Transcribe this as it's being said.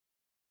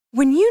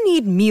When you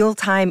need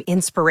mealtime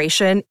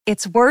inspiration,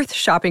 it's worth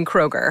shopping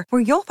Kroger,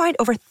 where you'll find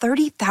over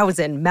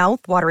 30,000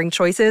 mouth-watering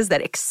choices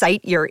that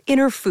excite your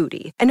inner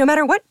foodie. And no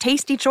matter what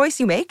tasty choice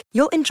you make,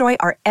 you'll enjoy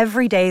our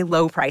everyday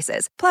low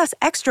prices, plus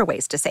extra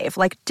ways to save,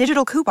 like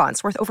digital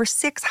coupons worth over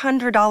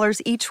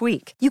 $600 each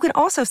week. You can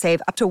also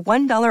save up to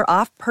 $1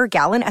 off per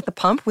gallon at the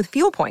pump with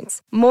fuel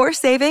points. More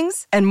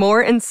savings and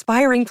more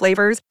inspiring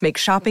flavors make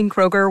shopping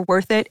Kroger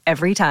worth it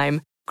every time.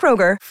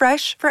 Kroger,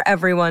 fresh for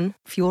everyone.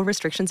 Fuel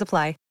restrictions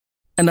apply.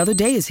 Another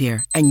day is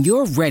here, and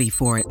you're ready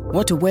for it.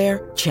 What to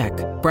wear? Check.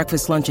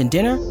 Breakfast, lunch, and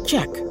dinner?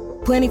 Check.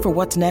 Planning for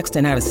what's next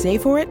and how to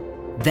save for it?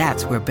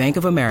 That's where Bank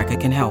of America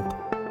can help.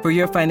 For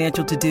your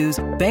financial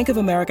to-dos, Bank of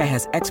America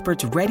has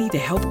experts ready to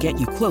help get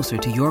you closer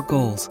to your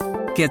goals.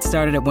 Get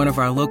started at one of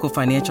our local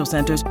financial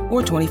centers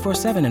or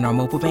 24/7 in our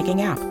mobile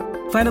banking app.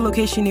 Find a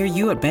location near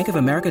you at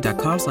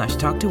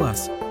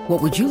bankofamerica.com/talktous.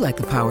 What would you like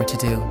the power to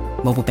do?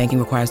 Mobile banking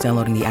requires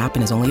downloading the app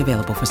and is only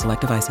available for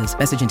select devices.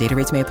 Message and data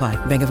rates may apply.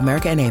 Bank of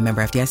America N.A.,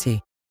 member FDIC.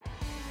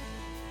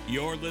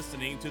 You're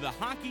listening to the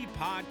Hockey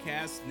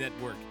Podcast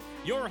Network,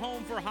 your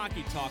home for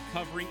hockey talk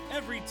covering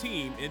every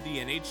team in the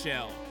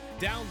NHL.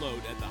 Download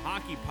at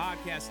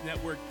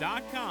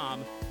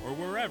thehockeypodcastnetwork.com or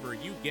wherever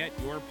you get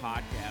your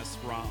podcasts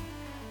from.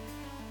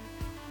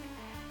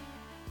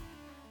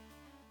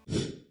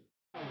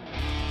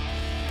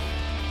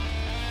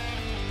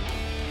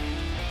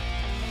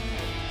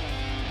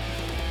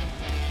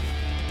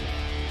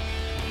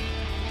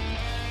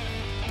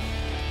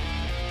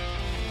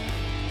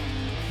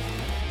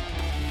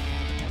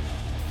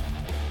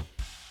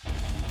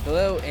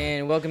 Hello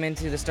and welcome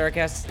into the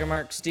StarCast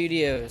Mark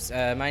Studios.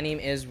 My name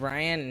is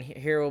Ryan, and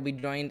here we'll be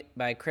joined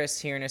by Chris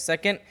here in a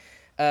second.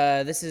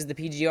 This is the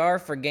PGR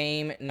for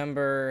game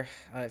number,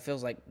 it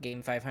feels like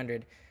game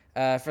 500.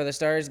 For the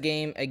Stars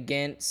game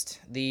against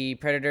the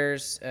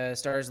Predators,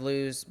 Stars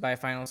lose by a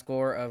final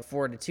score of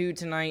 4-2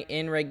 tonight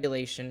in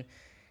regulation.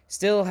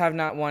 Still have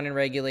not won in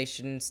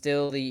regulation.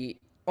 Still the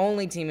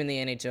only team in the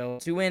NHL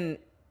to win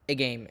a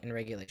game in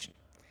regulation.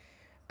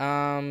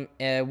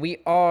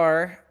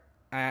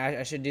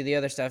 I should do the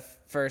other stuff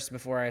first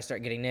before I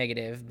start getting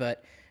negative,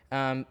 but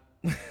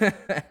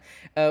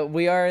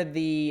we are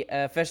the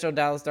official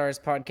Dallas Stars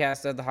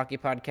podcast of the Hockey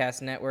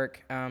Podcast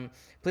Network.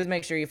 Please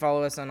make sure you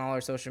follow us on all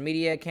our social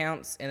media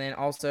accounts, and then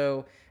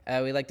also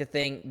we'd like to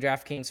thank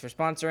DraftKings for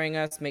sponsoring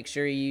us. Make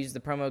sure you use the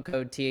promo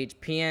code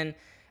THPN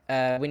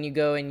when you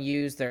go and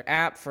use their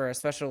app for a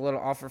special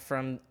little offer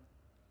from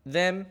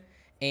them,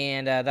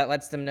 and that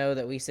lets them know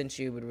that we sent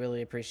you. Would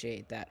really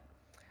appreciate that.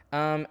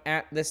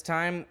 At this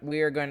time,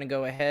 we are going to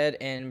go ahead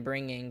and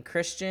bring in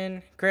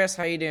Christian. Chris,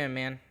 how you doing,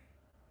 man?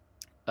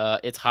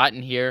 It's hot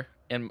in here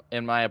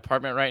in my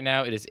apartment right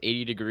now. It is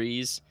 80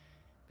 degrees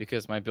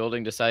because my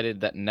building decided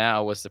that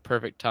now was the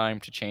perfect time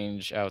to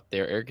change out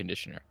their air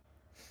conditioner.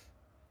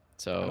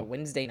 So On a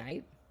Wednesday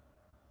night?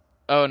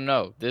 Oh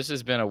no, this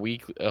has been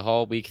a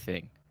whole week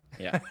thing.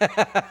 Yeah.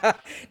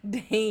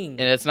 Dang.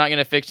 And it's not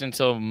gonna fix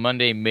until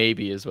Monday,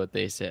 maybe, is what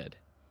they said.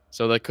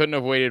 So they couldn't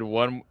have waited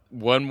one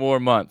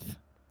more month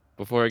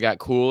before it got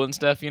cool and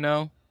stuff, you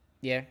know?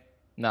 Yeah.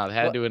 No, they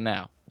had to do it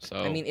now. So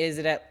I mean, is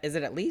it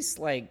at least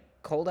like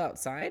cold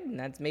outside? And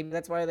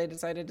that's why they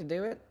decided to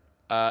do it.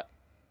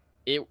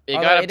 It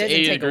got up to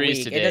 80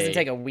 degrees today. It doesn't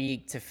take a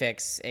week to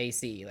fix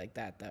AC like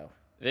that, though.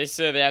 They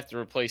said they have to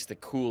replace the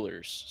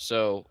coolers.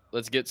 So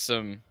let's get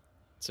some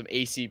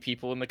AC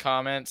people in the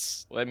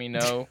comments. Let me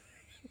know.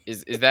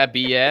 Is that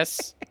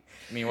BS?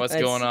 I mean, what's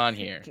going on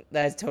here?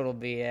 That's total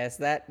BS.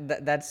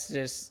 That's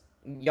just,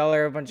 y'all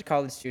are a bunch of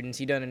college students.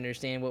 You don't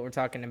understand what we're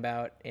talking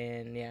about,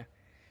 and yeah.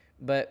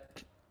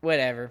 But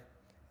whatever.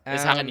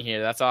 It's hot in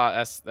here. That's all.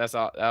 That's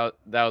all.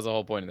 That was the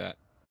whole point of that.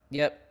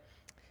 Yep.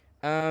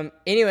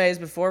 Anyways,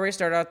 before we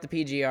start off the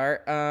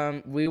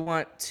PGR, we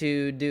want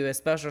to do a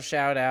special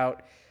shout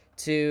out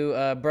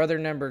to brother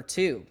number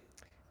 2.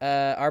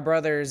 Our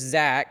brother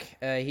Zach.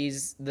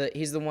 He's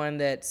the one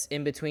that's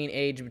in between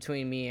age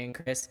between me and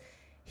Chris.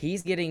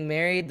 He's getting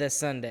married this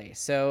Sunday.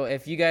 So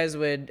if you guys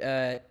would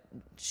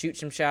shoot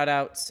some shout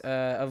outs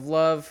of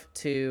love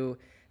to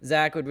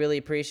Zach, would really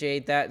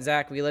appreciate that.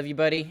 Zach, we love you,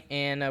 buddy,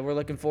 and we're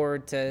looking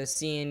forward to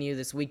seeing you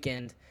this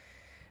weekend.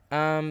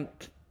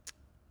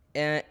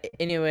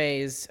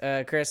 Anyways,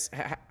 Chris,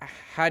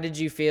 how did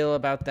you feel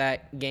about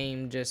that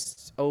game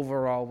just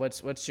overall?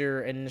 What's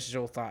your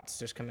initial thoughts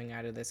just coming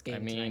out of this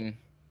game tonight?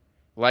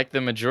 Like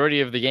the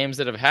majority of the games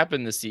that have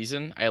happened this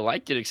season, I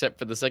liked it except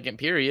for the second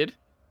period.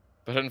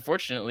 But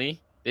unfortunately,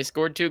 they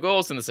scored 2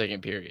 goals in the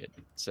second period.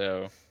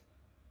 So,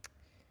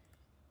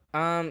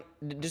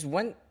 just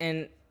one,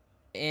 and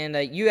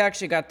you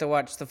actually got to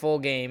watch the full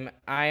game.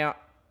 I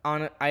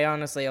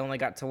honestly only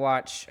got to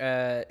watch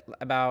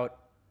about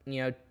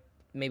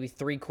maybe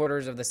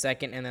 3/4 of the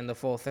second and then the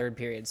full third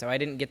period. So I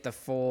didn't get the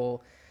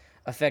full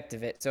effect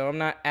of it. So I'm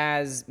not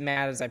as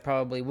mad as I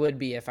probably would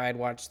be if I had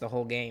watched the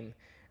whole game.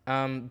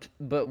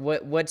 But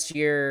what's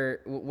your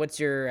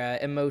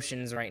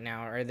emotions right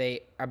now? Are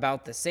they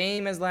about the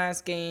same as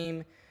last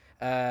game?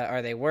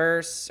 Are they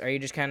worse? Are you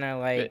just kind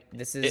of like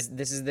this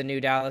is the new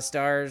Dallas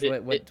Stars?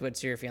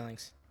 What's your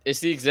feelings? It's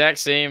the exact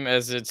same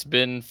as it's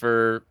been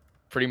for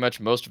pretty much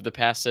most of the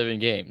past 7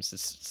 games.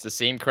 It's the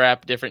same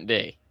crap, different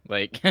day.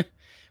 Like,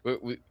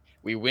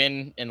 we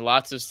win in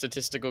lots of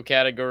statistical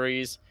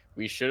categories.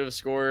 We should have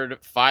scored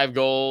 5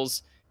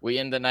 goals. We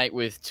end the night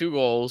with 2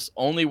 goals,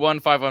 only one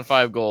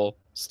 5-on-5 goal.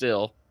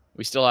 Still,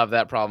 we still have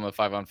that problem of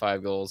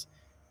 5-on-5 goals,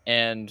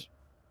 and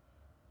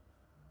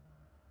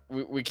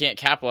we can't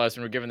capitalize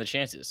when we're given the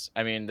chances.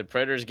 I mean, the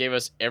Predators gave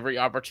us every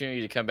opportunity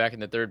to come back in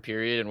the third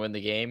period and win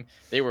the game.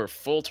 They were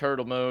full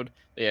turtle mode.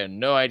 They had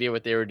no idea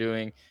what they were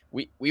doing.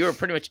 We were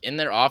pretty much in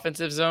their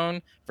offensive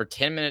zone for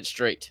 10 minutes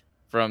straight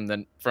from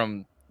the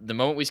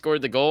moment we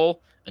scored the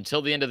goal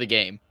until the end of the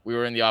game. We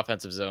were in the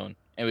offensive zone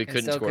and we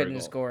couldn't score a goal.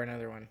 Score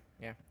another one.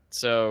 Yeah.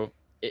 So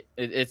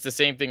it's the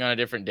same thing on a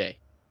different day.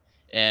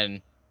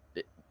 And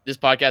this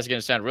podcast is going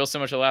to sound real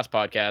similar to the last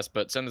podcast,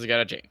 but something's got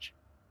to change,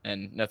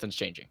 and nothing's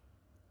changing.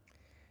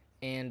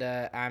 And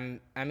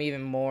I'm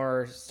even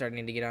more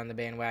starting to get on the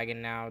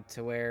bandwagon now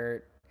to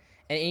where,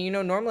 and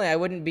normally I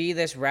wouldn't be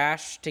this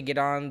rash to get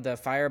on the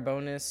fire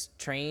bonus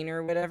train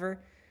or whatever,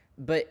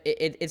 but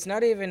it's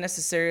not even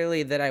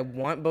necessarily that I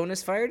want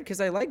Bonus fired,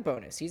 because I like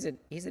Bonus. He's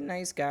a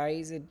nice guy.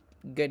 He's a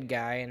good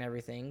guy and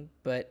everything.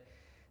 But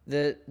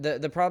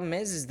the problem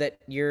is that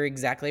you're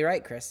exactly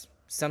right, Chris.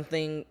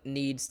 Something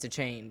needs to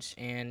change,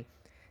 and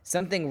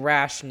something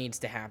rash needs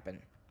to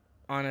happen,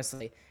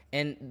 honestly.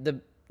 And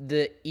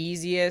the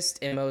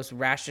easiest and most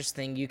rashest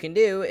thing you can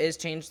do is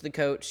change the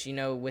coach,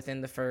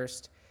 within the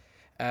first,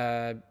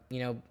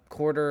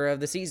 quarter of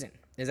the season.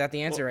 Is that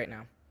the answer right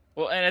now?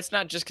 Well, and it's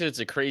not just because it's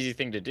a crazy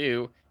thing to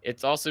do.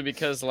 It's also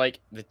because,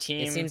 the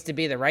team... It seems to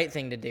be the right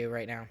thing to do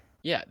right now.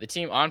 Yeah, the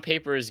team on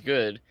paper is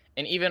good,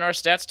 and even our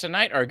stats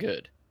tonight are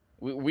good.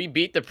 We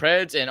beat the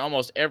Preds in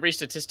almost every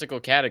statistical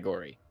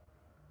category.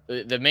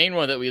 The main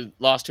one that we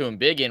lost to them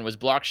big in was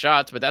blocked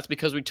shots, but that's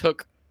because we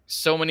took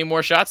so many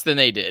more shots than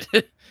they did.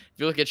 If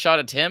you look at shot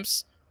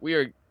attempts, we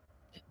are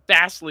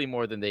vastly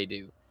more than they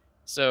do.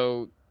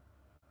 So,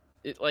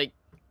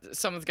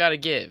 something's got to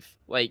give.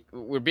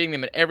 We're beating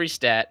them at every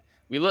stat.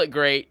 We look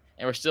great,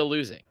 and we're still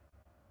losing.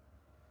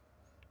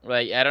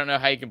 I don't know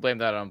how you can blame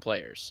that on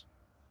players.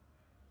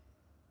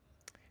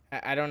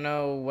 I don't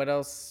know what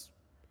else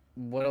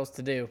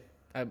to do.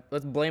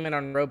 Let's blame it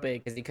on Rope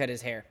because he cut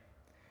his hair.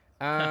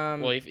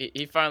 Well,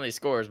 he finally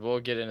scores. We'll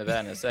get into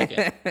that in a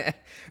second.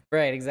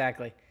 Right,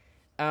 exactly.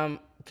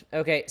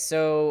 Okay,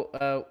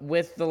 so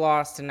with the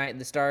loss tonight,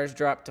 the Stars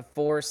dropped to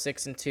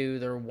 4-6-2.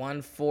 They're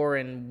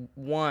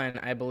 1-4-1,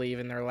 I believe,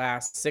 in their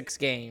last 6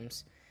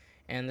 games.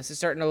 And this is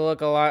starting to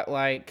look a lot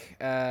like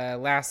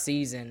last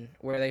season,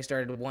 where they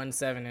started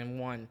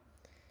 1-7-1.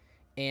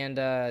 And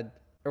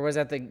or was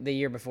that the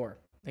year before?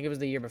 I think it was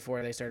the year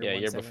before they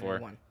started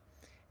 1-7-1.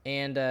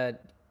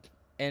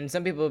 And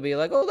some people will be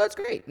like, "Oh, that's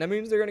great. That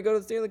means they're going to go to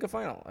the Stanley Cup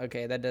final."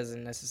 Okay, that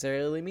doesn't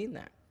necessarily mean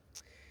that.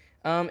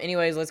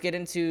 Anyways, let's get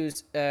into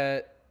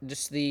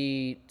just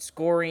the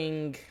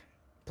scoring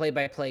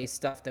play-by-play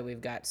stuff that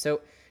we've got.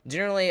 So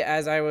generally,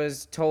 as I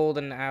was told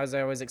and as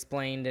I was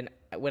explained, and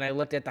when I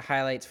looked at the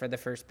highlights for the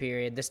first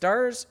period, the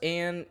Stars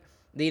and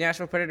the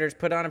Nashville Predators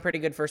put on a pretty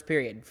good first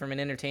period from an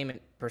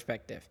entertainment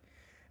perspective.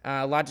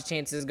 Lots of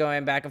chances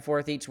going back and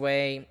forth each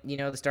way.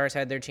 The Stars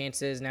had their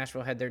chances,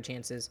 Nashville had their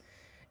chances.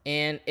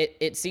 And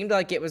it seemed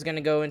like it was going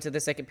to go into the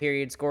second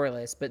period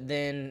scoreless. But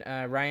then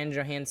Ryan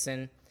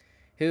Johansson,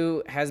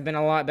 who has been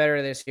a lot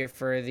better this year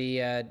for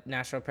the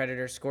Nashville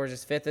Predators, scores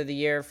his 5th of the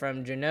year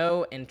from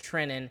Jeannot and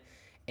Trenin,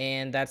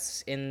 and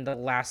that's in the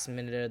last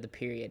minute of the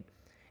period.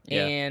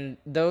 Yeah. And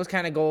those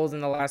kind of goals in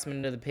the last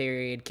minute of the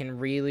period can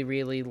really,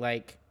 really,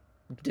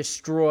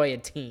 destroy a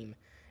team.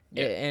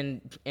 Yeah.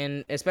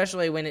 And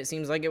especially when it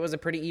seems like it was a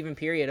pretty even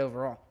period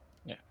overall.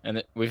 Yeah,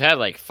 and we've had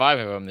 5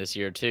 of them this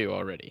year too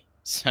already.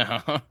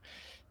 So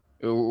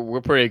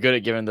we're pretty good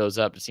at giving those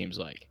up, it seems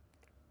like.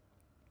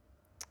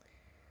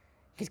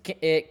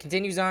 It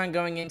continues on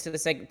going into the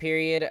second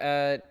period,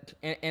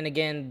 and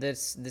again,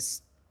 this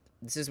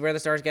is where the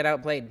Stars get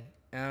outplayed.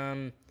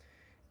 Tanner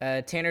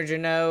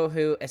Jeannot,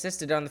 who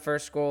assisted on the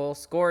first goal,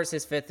 scores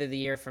his 5th of the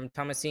year from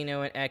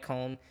Tomasino and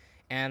Ekholm,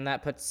 and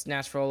that puts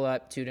Nashville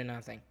up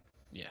 2-0.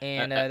 Yeah,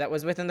 and that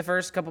was within the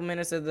first couple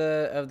minutes of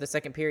the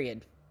second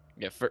period.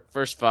 Yeah,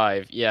 first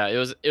 5. Yeah, it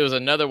was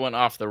another one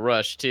off the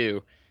rush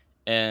too,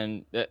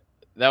 and that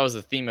was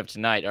the theme of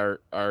tonight.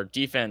 Our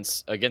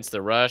defense against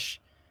the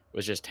rush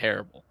was just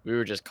terrible. We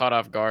were just caught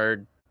off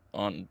guard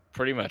on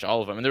pretty much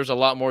all of them, and there was a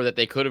lot more that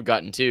they could have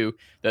gotten too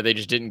that they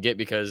just didn't get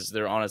because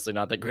they're honestly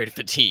not that great of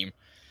a team.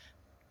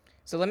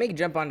 So let me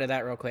jump onto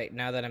that real quick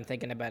now that I'm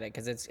thinking about it,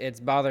 because it's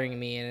bothering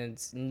me and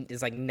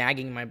it's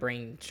nagging my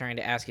brain trying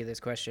to ask you this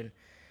question.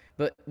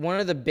 But one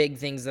of the big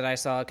things that I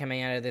saw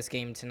coming out of this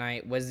game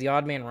tonight was the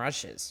odd man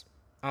rushes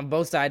on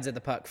both sides of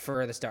the puck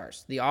for the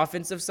Stars, the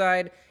offensive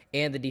side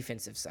and the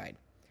defensive side.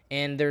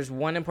 And there's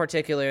one in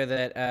particular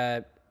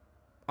that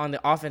on the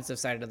offensive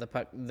side of the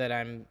puck that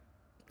I'm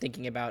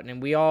thinking about,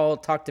 and we all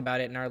talked about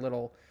it in our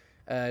little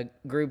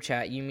group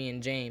chat, you, me,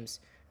 and James,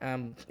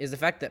 is the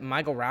fact that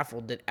Michael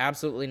Raffl did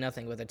absolutely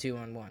nothing with a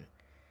 2-on-1.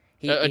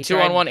 A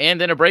 2-on-1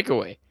 and then a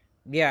breakaway.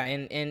 Yeah,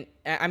 and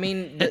I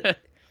mean,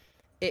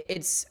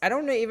 it's I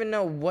don't even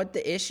know what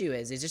the issue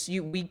is. It's just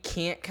we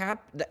can't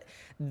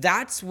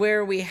that's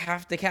where we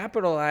have to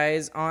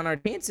capitalize on our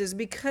chances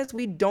because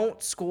we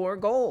don't score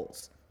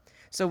goals.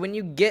 So when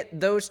you get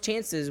those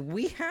chances,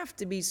 we have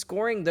to be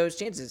scoring those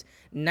chances.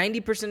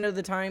 90% of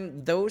the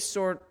time, those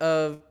sort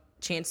of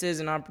chances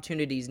and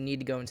opportunities need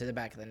to go into the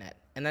back of the net.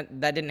 And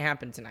that didn't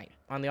happen tonight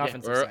on the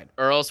offensive side.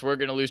 Or else we're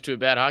going to lose to a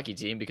bad hockey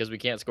team because we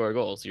can't score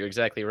goals. You're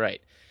exactly right.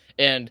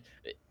 And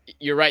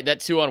you're right, that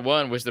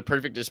 2-on-1 was the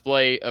perfect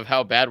display of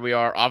how bad we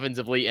are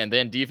offensively and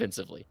then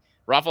defensively.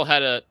 Raffl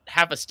had a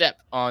half a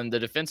step on the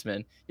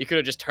defenseman. He could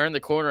have just turned the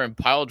corner and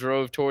pile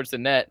drove towards the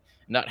net,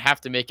 not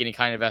have to make any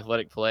kind of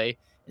athletic play.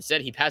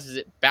 Instead, he passes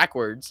it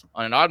backwards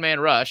on an odd man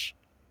rush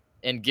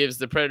and gives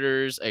the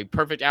Predators a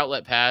perfect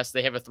outlet pass.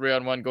 They have a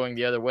 3-on-1 going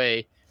the other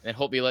way, and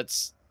Holtby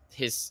lets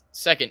his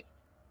second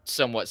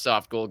somewhat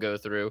soft goal go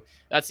through.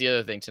 That's the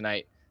other thing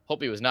tonight.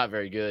 Holtby was not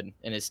very good,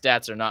 and his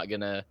stats are not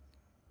gonna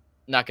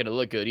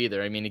look good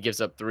either. I mean, he gives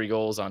up 3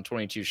 goals on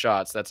 22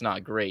 shots. That's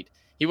not great.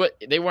 They weren't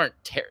They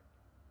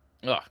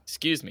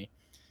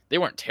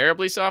weren't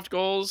terribly soft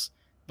goals,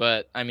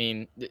 but I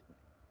mean,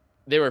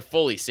 they were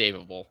fully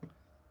savable.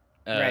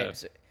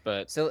 Right.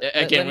 But So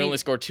again, we only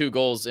scored 2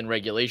 goals in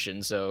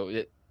regulation,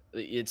 so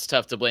it's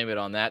tough to blame it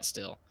on that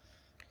still.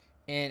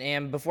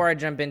 And before I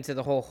jump into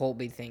the whole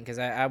Holtby thing, because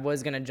I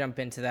was going to jump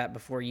into that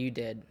before you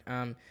did.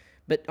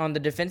 But on the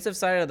defensive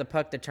side of the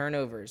puck, the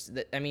turnovers,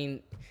 I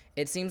mean,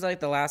 it seems like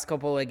the last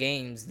couple of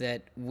games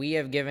that we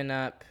have given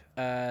up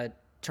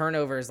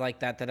turnovers like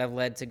that have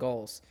led to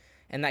goals.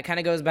 And that kind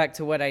of goes back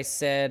to what I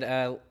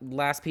said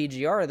last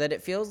PGR, that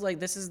it feels like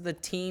this is the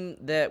team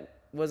that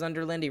was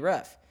under Lindy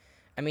Ruff.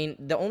 I mean,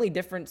 the only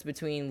difference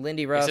between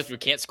Lindy Ruff... Except we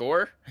can't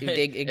score?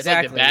 Exactly. It's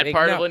like the bad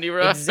part of Lindy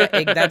Ruff?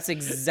 That's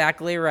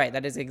exactly right.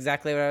 That is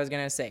exactly what I was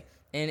going to say.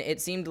 And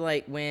it seemed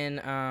like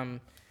when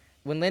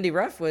Lindy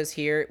Ruff was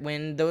here,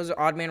 when those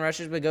odd man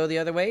rushes would go the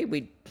other way,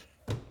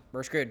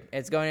 we're screwed.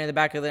 It's going in the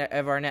back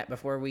of our net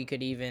before we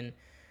could even...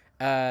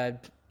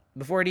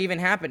 before it even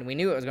happened, we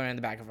knew it was going in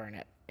the back of our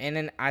net. And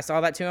then I saw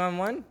that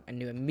 2-on-1. I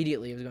knew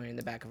immediately it was going in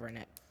the back of our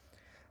net.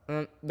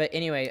 But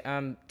anyway,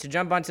 to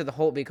jump onto the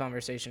Holtby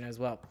conversation as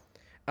well.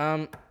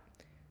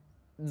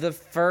 The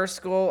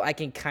first goal I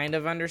can kind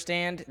of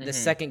understand. The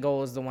second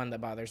goal is the one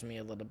that bothers me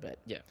a little bit.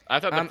 Yeah,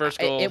 I thought the first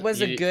goal. It was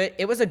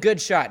a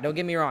good shot. Don't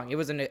get me wrong. It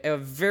was a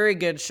very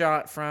good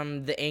shot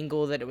from the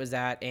angle that it was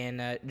at,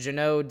 and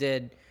Jeannot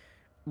did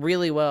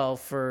really well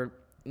for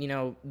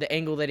the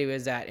angle that he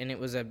was at, and it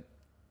was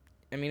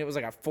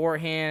like a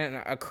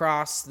forehand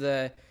across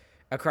the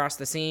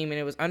seam, and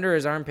it was under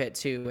his armpit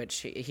too,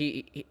 which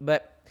he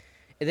but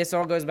this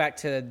all goes back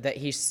to that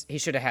he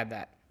should have had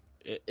that.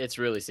 It's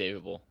really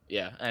savable.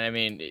 Yeah. And I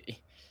mean,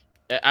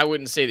 I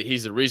wouldn't say that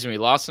he's the reason we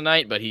lost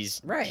tonight, but he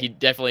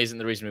definitely isn't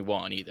the reason we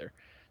won either.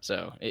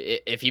 So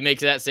if he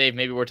makes that save,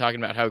 maybe we're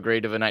talking about how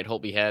great of a night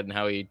Holtby had and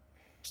how he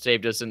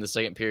saved us in the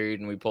second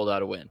period and we pulled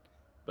out a win.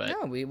 But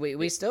no,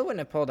 we still wouldn't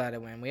have pulled out a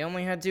win. We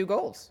only had 2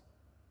 goals.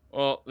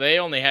 Well, they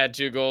only had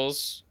 2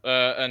 goals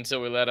until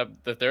we let up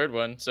the third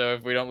one. So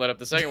if we don't let up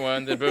the second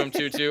one, then boom,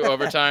 2-2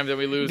 overtime, then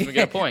we lose and we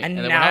get a point.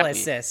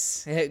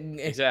 Analysis. And then we're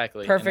happy.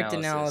 Exactly. Perfect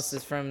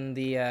analysis from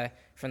the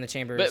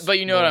Chambers. But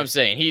you know what I'm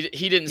saying.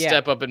 He didn't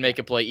step up and make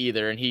a play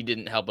either, and he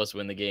didn't help us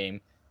win the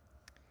game.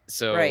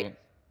 So right.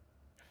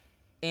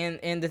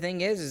 And the thing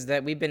is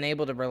that we've been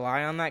able to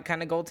rely on that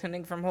kind of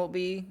goaltending from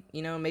Holtby,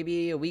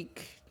 maybe a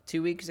week,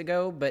 2 weeks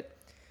ago, but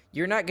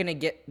you're not going to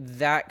get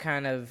that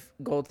kind of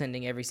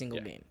goaltending every single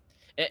game.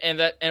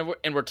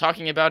 And we're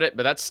talking about it,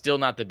 but that's still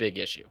not the big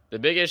issue. The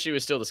big issue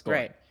is still the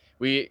scoring. Right.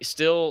 We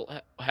still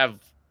have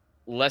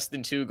less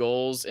than 2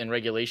 goals in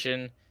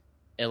regulation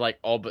in like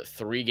all but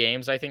 3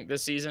 games, I think,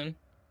 this season.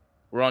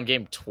 We're on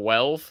game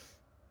 12.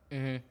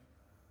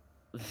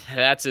 Mm-hmm.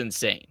 That's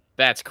insane.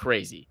 That's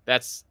crazy.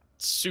 That's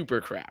super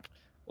crap.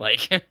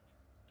 Like,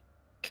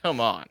 come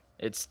on.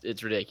 It's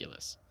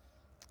ridiculous.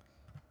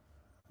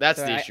 That's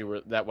the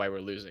issue. That's why we're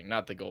losing,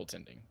 not the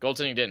goaltending.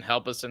 Goaltending didn't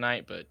help us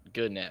tonight, but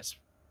goodness,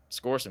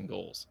 score some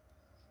goals.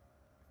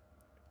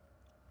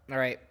 All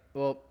right.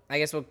 Well, I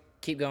guess we'll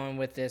keep going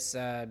with this.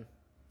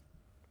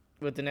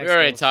 With the next. We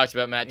already talked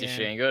about Matt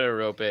Duchene. Go to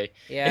Rope.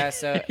 Yeah.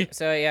 So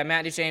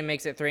Matt Duchene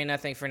makes it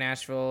 3-0 for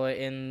Nashville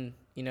in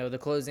the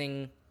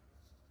closing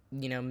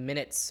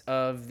minutes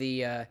of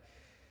the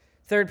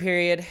second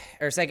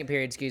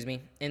period, excuse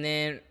me. And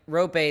then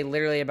Rope,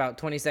 literally about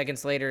 20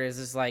 seconds later, is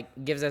just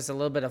gives us a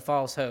little bit of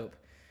false hope.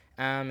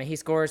 He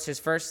scores his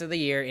first of the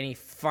year, and he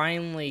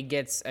finally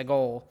gets a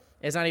goal.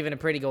 It's not even a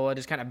pretty goal. It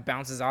just kind of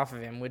bounces off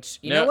of him, which,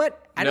 you know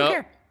what? I don't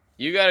care.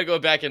 You got to go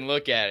back and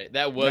look at it.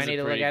 That was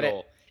a pretty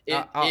goal.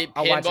 It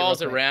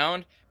pinballs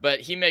around, but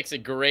he makes a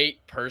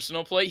great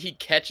personal play. He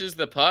catches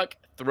the puck,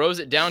 throws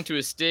it down to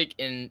his stick,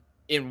 and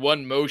in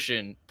one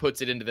motion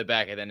puts it into the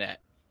back of the net.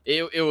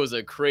 It was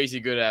a crazy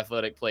good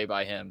athletic play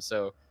by him.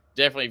 So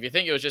definitely, if you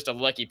think it was just a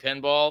lucky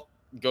pinball,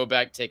 go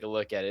back, take a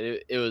look at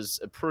it. It was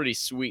a pretty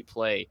sweet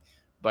play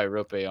by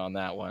Rope on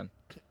that one.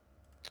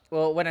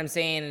 Well, what I'm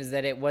saying is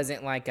that it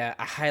wasn't like a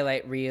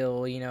highlight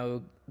reel,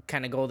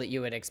 kind of goal that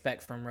you would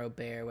expect from Rope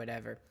or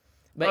whatever.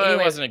 But Well, it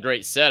anyway, wasn't a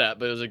great setup,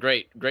 but it was a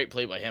great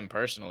play by him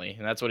personally,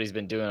 and that's what he's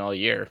been doing all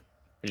year.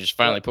 He just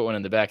finally put one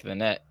in the back of the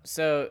net.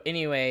 So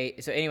anyway,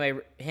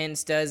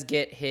 Hintz does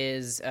get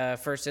his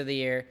first of the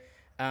year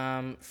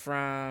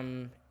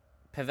from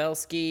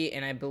Pavelski,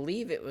 and I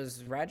believe it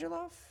was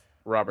Radulov.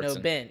 Robertson.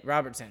 No, Ben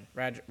Robertson.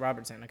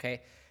 Robertson.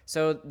 Okay,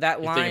 so that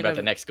You're line. thinking about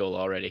the next goal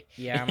already.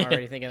 Yeah, I'm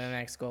already thinking of the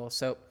next goal.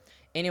 So,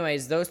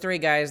 anyways, those three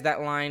guys,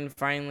 that line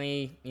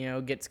finally,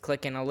 gets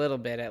clicking a little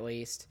bit at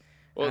least.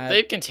 Well,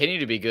 they've continued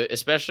to be good,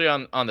 especially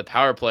on the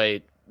power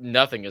play.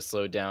 Nothing has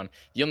slowed down.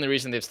 The only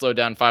reason they've slowed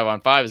down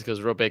 5-on-5 is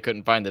because Rope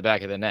couldn't find the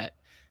back of the net.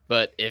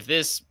 But if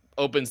this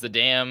opens the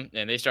dam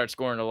and they start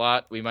scoring a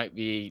lot, we might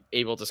be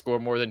able to score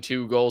more than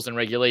 2 goals in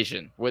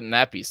regulation. Wouldn't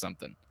that be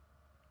something?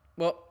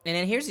 Well, and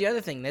then here's the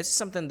other thing. This is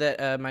something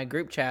that my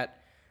group chat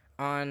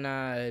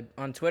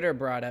on Twitter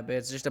brought up.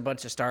 It's just a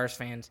bunch of Stars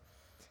fans.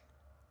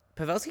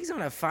 Pavelski's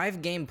on a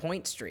 5-game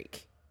point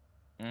streak,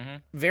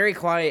 very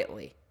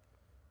quietly.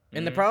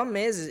 And the problem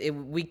is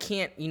we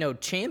can't,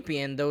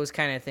 champion those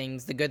kind of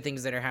things, the good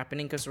things that are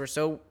happening, because we're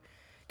so.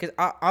 Because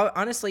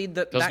honestly,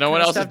 because no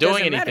one else is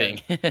doing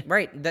anything,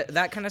 right?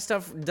 That kind of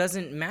stuff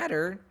doesn't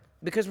matter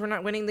because we're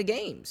not winning the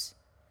games.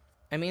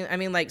 I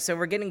mean, like, so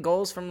we're getting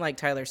goals from like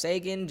Tyler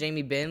Seguin,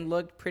 Jamie Benn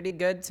looked pretty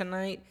good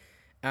tonight.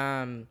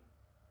 For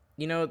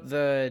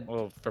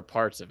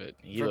parts of it,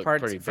 he looked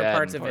pretty bad for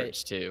parts in of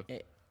parts too.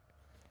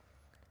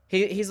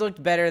 He's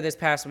looked better this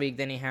past week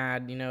than he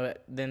had,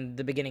 than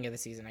the beginning of the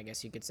season, I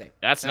guess you could say.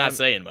 That's not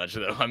saying much,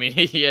 though. I mean,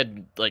 he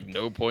had, like,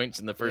 no points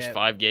in the first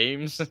 5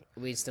 games.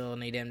 We still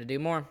need him to do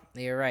more.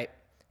 You're right.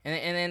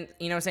 And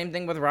then, same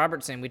thing with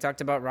Robertson. We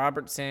talked about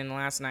Robertson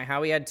last night,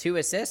 how he had 2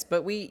 assists,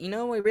 but we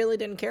really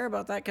didn't care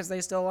about that because they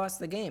still lost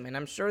the game. And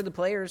I'm sure the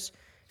players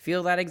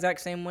feel that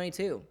exact same way,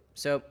 too.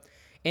 So,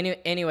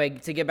 anyway,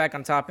 to get back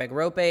on topic,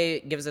 Rope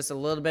gives us a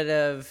little bit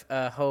of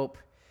hope,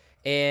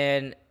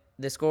 and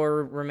the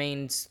score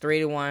remains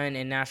 3-1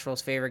 in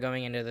Nashville's favor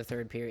going into the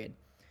third period.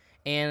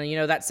 And,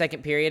 that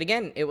second period,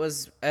 again, it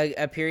was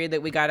a period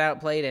that we got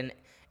outplayed,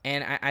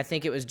 and I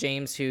think it was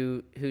James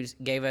who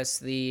gave us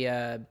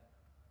the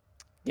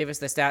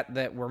stat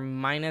that we're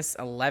minus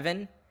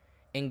 11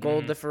 in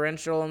goal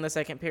differential in the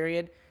second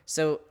period.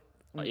 So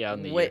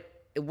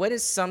what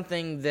is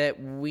something that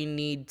we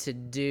need to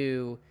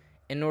do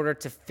in order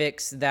to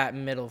fix that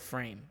middle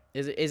frame?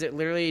 Is it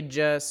literally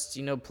just,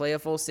 play a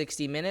full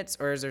 60 minutes,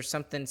 or is there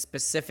something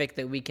specific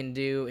that we can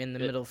do in the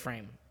middle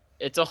frame?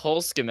 It's a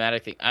whole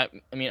schematic thing. I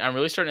mean, I'm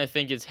really starting to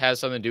think it has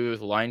something to do with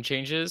line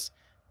changes,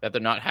 that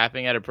they're not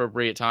happening at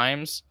appropriate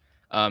times.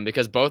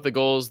 Because both the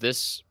goals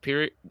this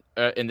period,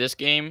 in this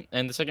game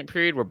and the second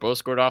period, were both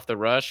scored off the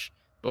rush,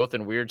 both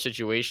in weird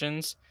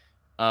situations.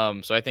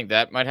 So I think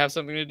that might have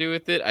something to do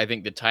with it. I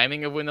think the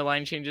timing of when the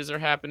line changes are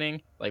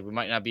happening, like we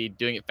might not be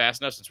doing it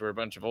fast enough since we're a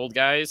bunch of old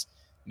guys.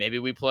 Maybe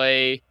we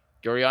play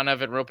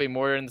Gurianov and Rope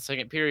more in the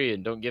second period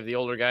and don't give the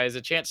older guys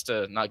a chance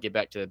to not get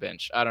back to the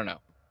bench. I don't know,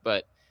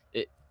 but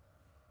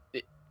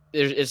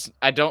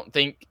I don't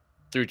think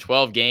through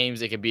 12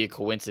 games it could be a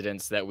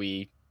coincidence that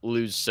we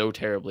lose so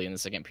terribly in the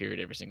second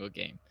period every single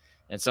game,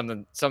 and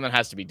something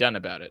has to be done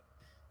about it.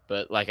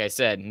 But like I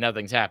said,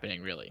 nothing's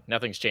happening really.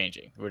 Nothing's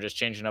changing. We're just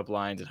changing up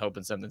lines and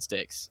hoping something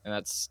sticks, and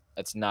that's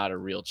not a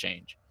real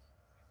change.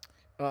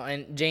 Well,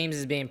 and James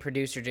is being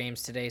producer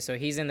James today, so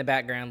he's in the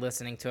background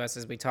listening to us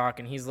as we talk,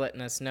 and he's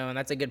letting us know, and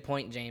that's a good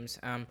point, James.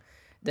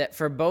 That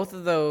for both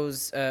of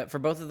those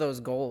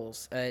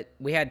goals,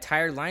 we had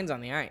tired lines on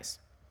the ice.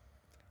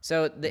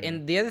 So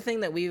and the other thing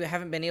that we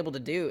haven't been able to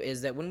do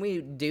is that when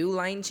we do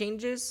line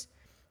changes,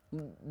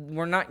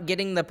 we're not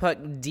getting the puck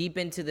deep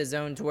into the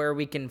zone to where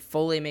we can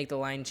fully make the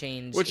line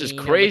change. Which is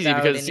crazy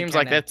because it seems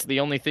like that's the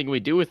only thing we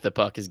do with the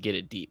puck is get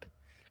it deep.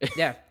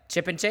 Yeah,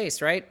 chip and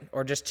chase, right?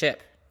 Or just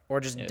chip. Or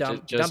just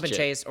dump and chip.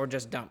 chase, or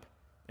just dump.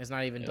 It's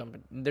not even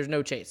dumping. There's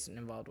no chase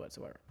involved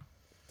whatsoever.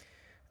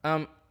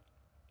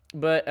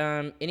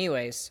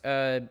 Anyways,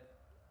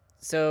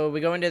 so we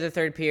go into the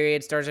third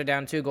period. Stars are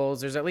down 2 goals.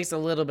 There's at least a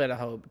little bit of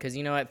hope because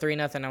at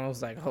 3-0, I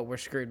was like, oh, we're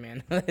screwed,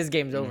 man. This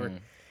game's over.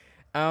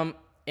 Another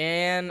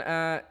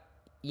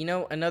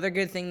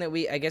good thing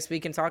that I guess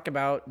we can talk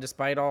about,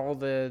 despite all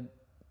the,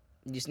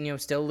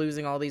 still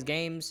losing all these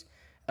games,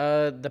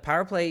 the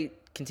power play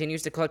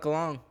continues to click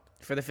along.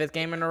 For the 5th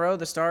game in a row,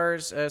 the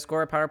Stars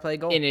score a power play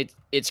goal. And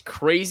it's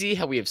crazy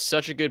how we have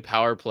such a good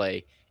power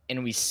play,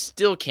 and we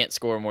still can't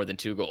score more than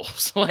 2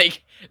 goals.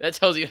 Like, that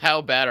tells you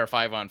how bad our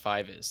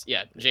 5-on-5 is.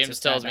 Yeah,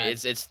 James tells me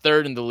it's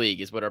 3rd in the league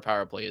is what our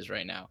power play is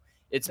right now.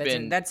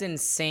 That's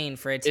insane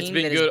for a team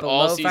that is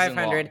below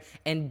 500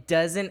 and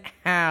doesn't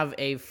have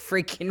a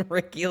freaking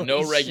regulation.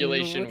 No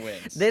regulation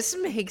wins. This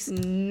makes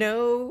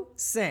no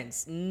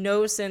sense.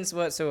 No sense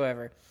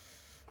whatsoever.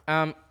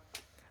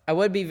 I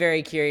would be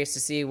very curious to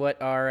see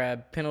what our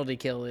penalty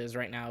kill is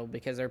right now,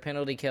 because our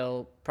penalty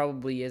kill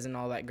probably isn't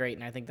all that great,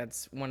 and I think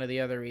that's one of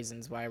the other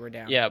reasons why we're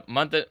down. Yeah,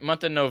 month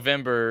of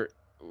November,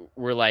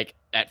 we're like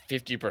at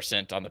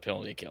 50% on the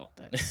penalty kill.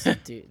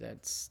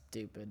 That's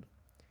stupid.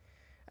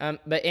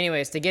 But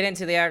anyways, to get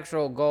into the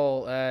actual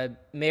goal,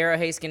 Miro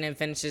Heiskanen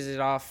finishes it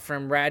off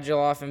from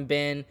Radulov and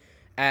Ben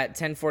at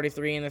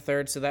 10:43 in the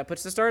third, so that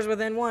puts the Stars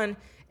within one.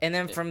 And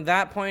then from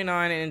that point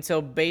on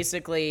until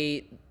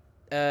basically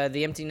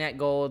the empty net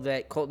goal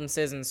that Colton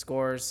Sisson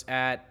scores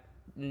at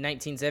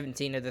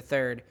 19:17 of the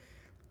third,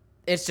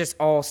 it's just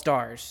all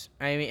Stars.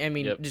 I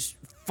mean, just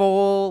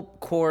full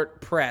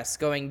court press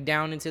going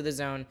down into the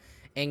zone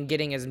and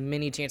getting as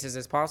many chances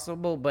as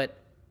possible, but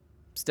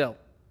still.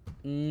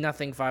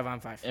 Nothing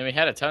 5-on-5. And we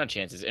had a ton of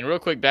chances. And real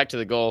quick, back to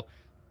the goal.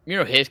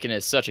 Miro Heiskanen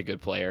is such a good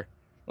player.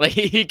 Like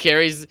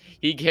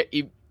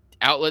he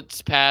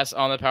outlets pass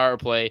on the power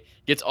play,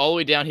 gets all the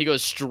way down. He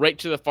goes straight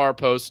to the far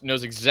post,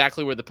 knows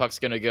exactly where the puck's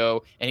gonna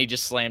go, and he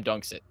just slam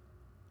dunks it.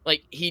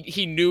 Like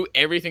he knew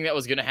everything that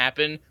was gonna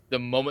happen the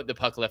moment the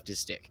puck left his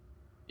stick.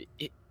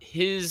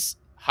 His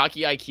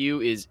hockey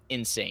IQ is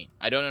insane.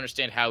 I don't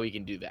understand how he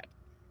can do that.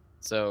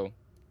 So.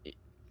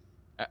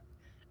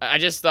 I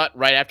just thought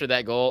right after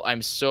that goal,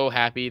 I'm so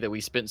happy that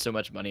we spent so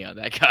much money on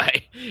that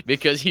guy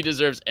because he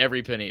deserves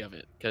every penny of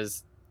it.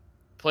 Because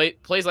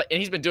plays like, and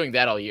he's been doing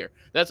that all year.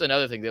 That's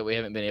another thing that we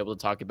haven't been able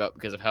to talk about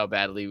because of how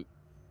badly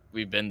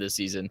we've been this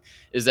season.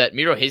 Is that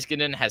Miro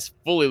Heiskanen has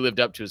fully lived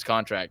up to his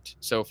contract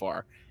so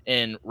far,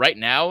 and right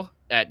now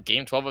at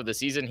Game 12 of the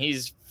season,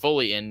 he's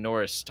fully in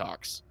Norris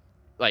talks,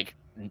 like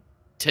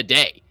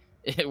today.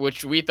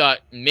 Which we thought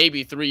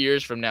maybe 3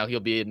 years from now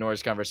he'll be in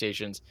Norris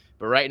conversations,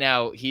 but right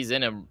now he's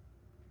in them.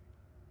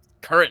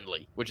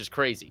 Currently, which is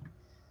crazy.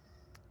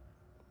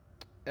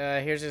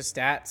 Here's his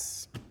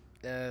stats.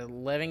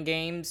 11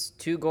 games,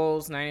 2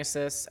 goals, 9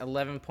 assists,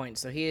 11 points.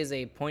 So he is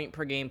a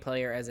point-per-game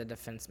player as a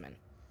defenseman.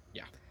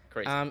 Yeah,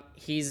 crazy.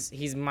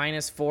 He's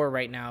 -4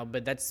 right now,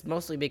 but that's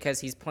mostly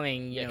because he's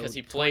playing, you know,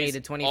 he 20 to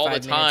 25 all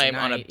the time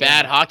minutes on a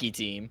bad hockey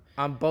team.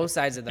 On both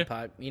sides of the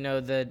puck. You know,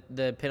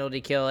 the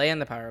penalty kill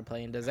and the power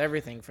play, and does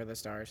everything for the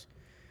Stars.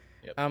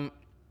 Yep.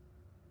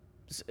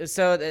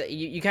 So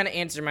you kind of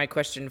answered my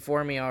question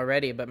for me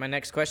already, but my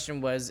next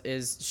question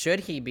is should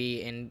he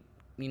be in,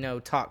 you know,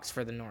 talks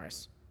for the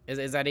Norris?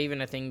 Is that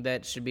even a thing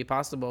that should be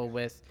possible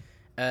with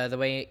the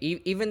way,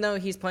 even though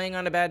he's playing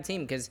on a bad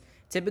team? Because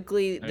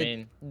typically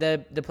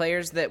the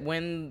players that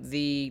win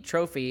the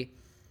trophy,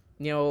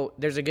 you know,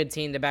 there's a good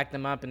team to back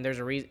them up, and there's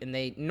a reason, and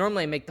they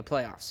normally make the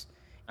playoffs.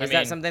 Is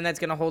that something that's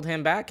going to hold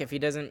him back if he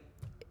doesn't,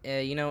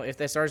 you know, if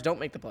the Stars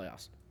don't make the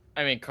playoffs?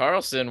 I mean,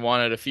 Carlson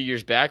won it a few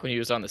years back when he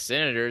was on the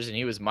Senators, and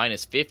he was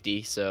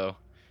 -50, so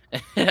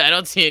I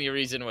don't see any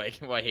reason why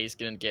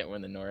Heiskanen can't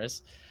win the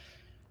Norris.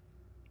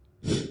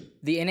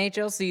 The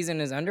NHL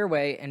season is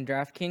underway, and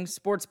DraftKings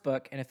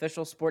Sportsbook, an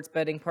official sports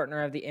betting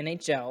partner of the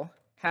NHL,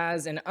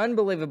 has an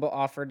unbelievable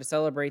offer to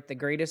celebrate the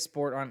greatest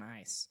sport on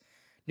ice.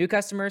 New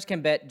customers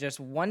can bet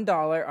just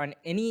 $1 on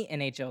any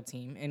NHL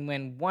team and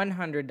win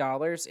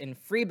 $100 in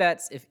free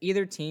bets if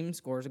either team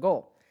scores a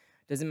goal.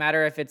 Doesn't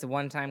matter if it's a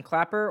one-time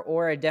clapper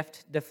or a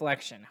deft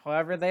deflection.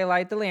 However they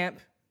light the lamp,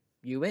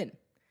 you win.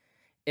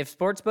 If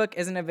Sportsbook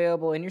isn't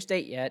available in your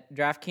state yet,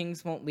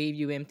 DraftKings won't leave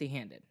you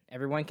empty-handed.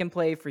 Everyone can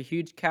play for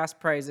huge cash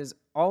prizes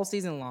all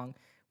season long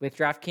with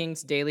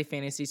DraftKings Daily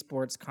Fantasy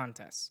Sports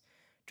Contests.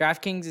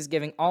 DraftKings is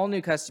giving all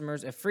new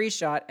customers a free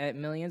shot at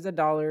millions of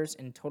dollars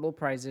in total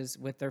prizes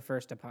with their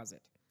first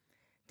deposit.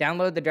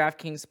 Download the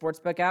DraftKings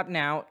Sportsbook app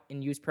now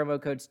and use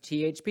promo codes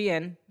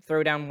THPN.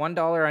 Throw down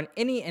 $1 on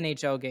any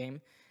NHL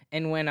game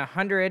and win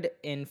 $100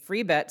 in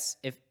free bets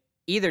if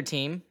either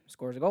team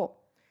scores a goal.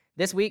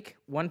 This week,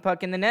 one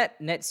puck in the net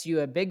nets you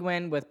a big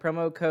win with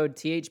promo code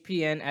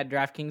THPN at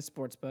DraftKings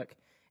Sportsbook,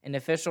 an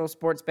official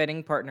sports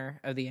betting partner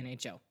of the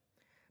NHL.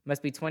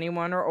 Must be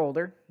 21 or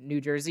older,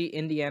 New Jersey,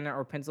 Indiana,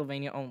 or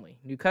Pennsylvania only.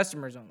 New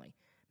customers only.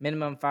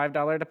 Minimum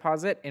 $5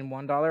 deposit and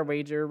 $1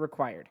 wager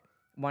required.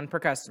 One per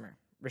customer.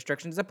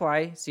 Restrictions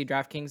apply. See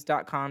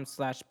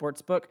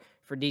DraftKings.com/sportsbook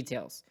for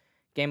details.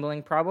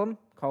 Gambling problem?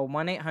 Call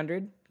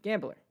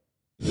 1-800-GAMBLER.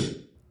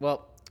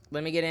 Well,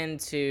 let me get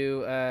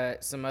into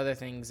some other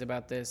things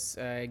about this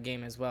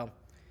game as well.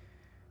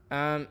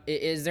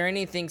 Is there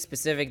anything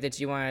specific that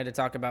you wanted to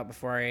talk about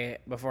before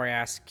I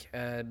ask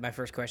my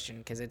first question?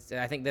 Because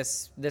I think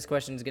this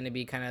question is going to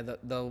be kind of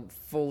the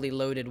fully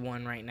loaded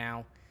one right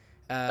now.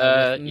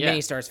 With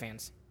many Stars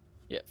fans.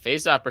 Yeah,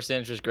 face-off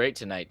percentage was great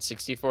tonight.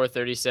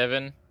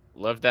 64-37.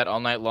 Loved that all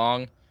night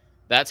long.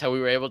 That's how we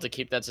were able to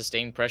keep that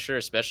sustained pressure,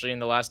 especially in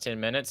the last 10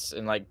 minutes.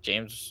 And like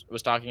James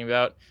was talking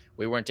about,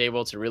 we weren't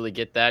able to really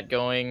get that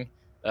going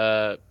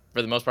for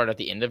the most part at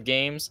the end of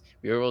games.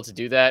 We were able to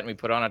do that, and we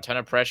put on a ton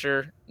of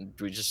pressure.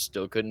 We just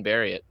still couldn't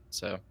bury it.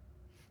 So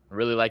I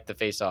really like the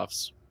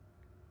face-offs.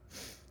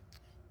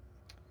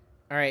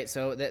 All right,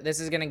 so this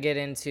is going to get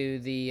into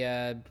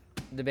the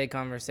big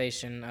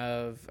conversation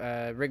of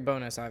Rick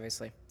Bowness,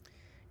 obviously.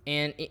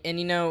 And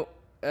you know,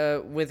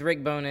 with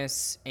Rick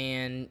Bowness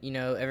and, you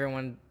know,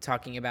 everyone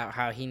talking about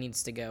how he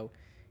needs to go,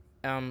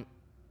 I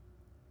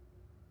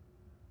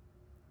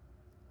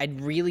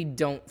really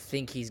don't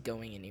think he's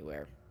going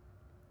anywhere.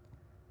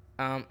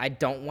 I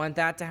don't want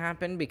that to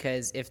happen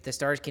because if the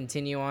Stars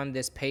continue on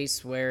this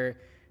pace where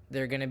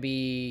they're going to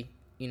be,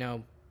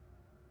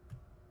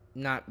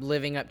 not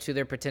living up to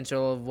their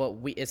potential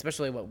of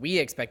especially what we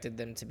expected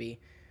them to be,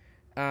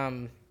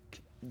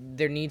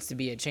 there needs to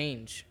be a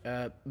change.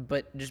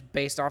 But just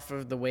based off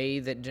of the way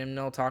that Jim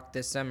Nill talked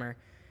this summer,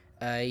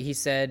 he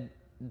said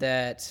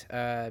that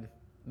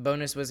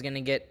Bonus was going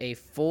to get a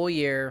full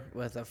year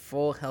with a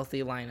full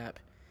healthy lineup,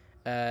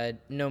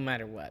 no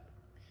matter what.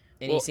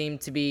 And he seemed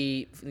to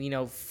be,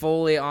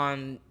 fully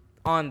on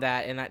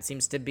that, and that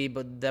seems to be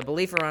the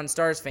belief around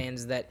Stars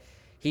fans that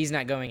he's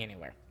not going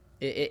anywhere.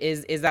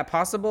 Is that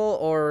possible,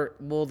 or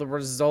will the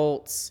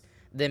results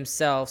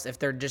themselves, if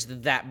they're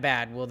just that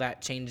bad, will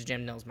that change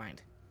Jim Nill's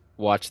mind?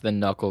 Watch the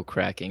knuckle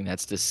cracking.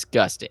 That's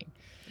disgusting.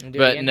 Do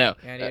But it again? no,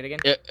 You wanna do it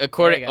again?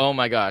 according, There you go. oh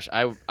my gosh,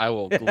 I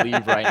will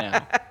leave right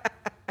now.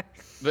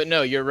 But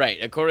no, you're right.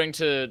 According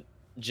to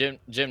Jim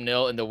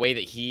Nill and the way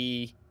that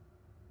he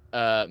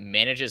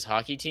manages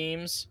hockey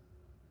teams,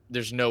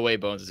 there's no way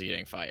Bones is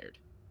getting fired.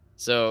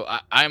 So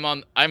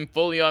I'm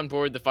fully on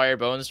board the fire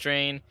Bones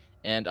train,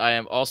 and I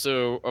am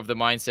also of the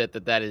mindset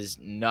that is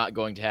not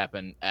going to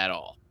happen at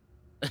all.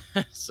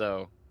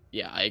 So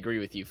yeah, I agree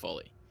with you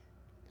fully.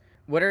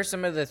 What are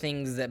some of the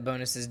things that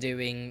Bonus is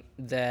doing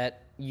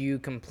that you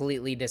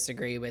completely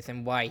disagree with,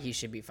 and why he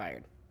should be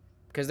fired?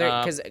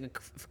 Because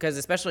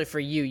especially for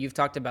you, you've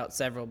talked about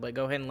several, but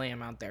go ahead and lay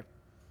them out there.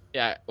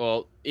 Yeah,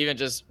 well, even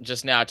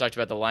just now I talked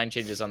about the line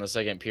changes on the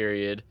second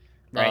period.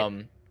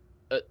 Right.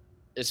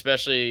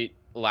 Especially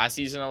last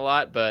season a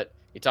lot, but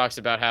he talks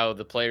about how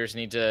the players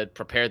need to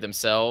prepare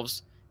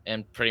themselves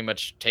and pretty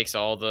much takes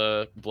all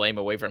the blame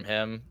away from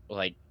him.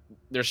 Like,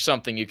 there's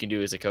something you can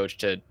do as a coach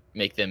to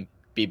make them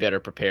be better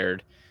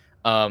prepared.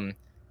 The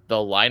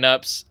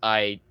lineups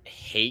I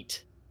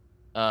hate.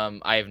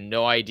 I have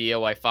no idea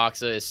why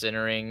Faksa is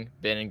centering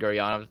Ben and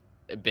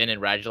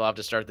Radulov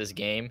to start this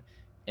game.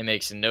 It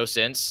makes no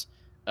sense.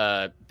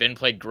 Ben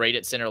played great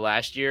at center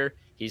last year.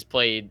 He's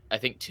played, I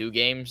think, 2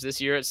 games this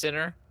year at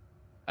center.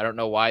 I don't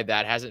know why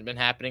that hasn't been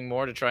happening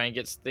more to try and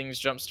get things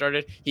jump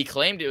started. He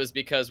claimed it was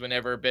because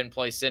whenever Ben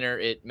plays center,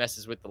 it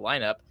messes with the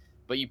lineup.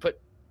 But you put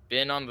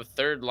Ben on the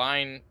third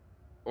line,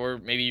 or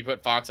maybe you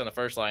put Fox on the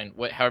first line,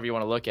 however you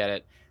want to look at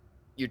it.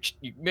 You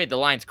made the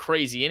lines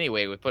crazy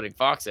anyway with putting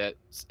Fox at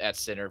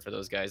center for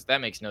those guys.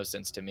 That makes no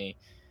sense to me.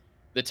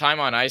 The time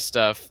on ice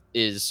stuff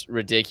is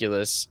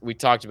ridiculous. We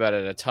talked about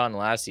it a ton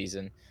last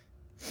season,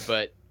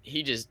 but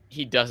he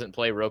doesn't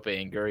play Rope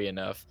and Guri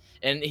enough.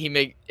 And he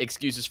make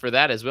excuses for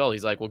that as well.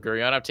 He's like, well,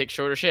 Gurianov takes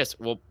shorter shifts.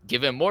 Well,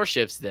 give him more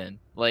shifts then.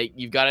 Like,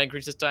 you've got to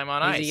increase his time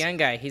on ice. He's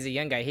a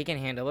young guy. He can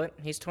handle it.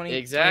 He's 20.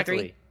 Exactly.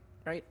 23,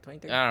 right?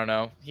 23. I don't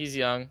know. He's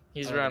young.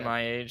 He's around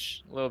my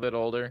age, a little bit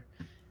older.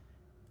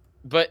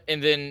 But,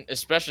 and then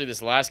especially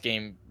this last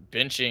game,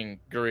 benching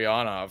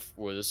Gurianov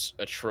was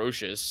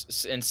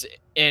atrocious.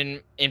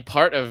 And in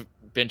part of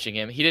benching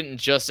him, he didn't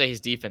just say his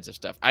defensive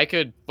stuff. I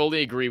could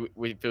fully agree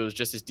with if it was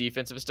just his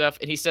defensive stuff.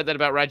 And he said that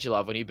about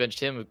Radulov when he benched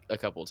him a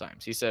couple of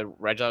times. He said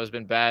Radulov has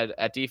been bad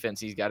at defense.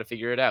 He's got to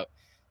figure it out.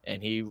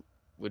 And he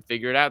would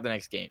figure it out the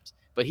next games.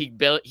 But he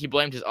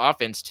blamed his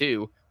offense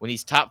too when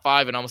he's top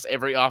 5 in almost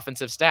every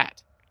offensive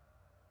stat.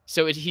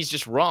 So he's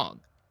just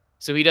wrong.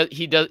 So he does.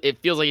 It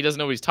feels like he doesn't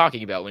know what he's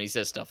talking about when he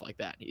says stuff like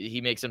that.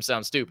 He makes him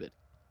sound stupid.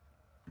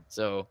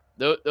 So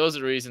those are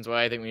the reasons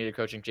why I think we need a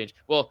coaching change.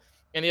 Well,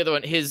 and the other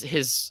one,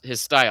 his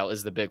style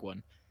is the big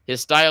one.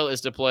 His style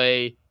is to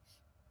play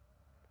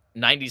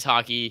 90s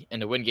hockey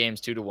and to win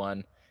games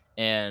 2-1.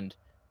 And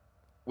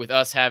with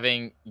us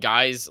having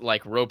guys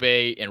like Rope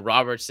and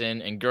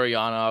Robertson and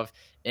Gurianov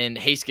and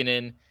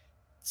Heiskanen,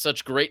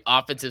 such great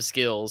offensive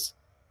skills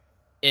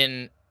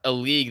in a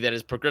league that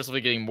is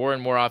progressively getting more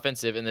and more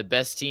offensive, and the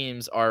best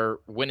teams are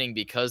winning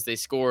because they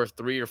score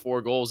 3 or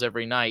 4 goals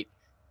every night,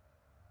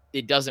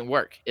 it doesn't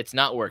work. It's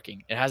not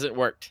working. It hasn't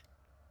worked.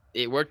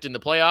 It worked in the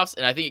playoffs,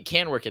 and I think it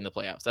can work in the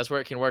playoffs. That's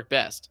where it can work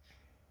best.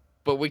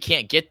 But we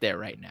can't get there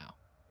right now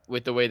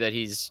with the way that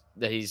he's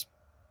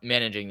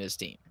managing this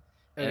team.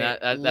 And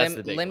that's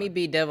the big Let me one.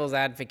 be devil's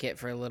advocate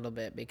for a little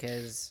bit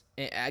because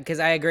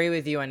I agree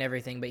with you on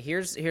everything, but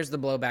here's the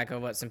blowback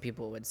of what some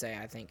people would say,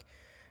 I think.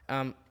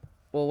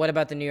 Well, what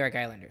about the New York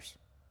Islanders?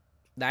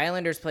 The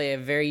Islanders play a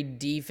very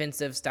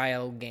defensive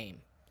style game.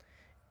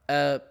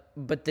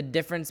 But the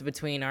difference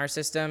between our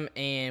system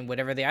and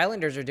whatever the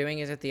Islanders are doing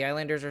is that the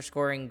Islanders are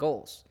scoring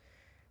goals.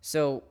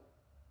 So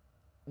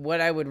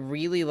what I would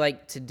really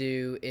like to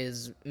do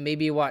is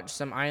maybe watch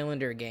some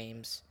Islander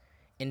games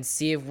and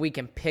see if we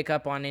can pick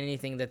up on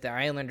anything that the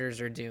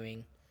Islanders are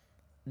doing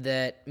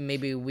that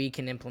maybe we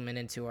can implement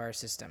into our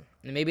system.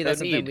 And maybe that's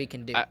something we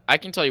can do. I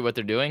can tell you what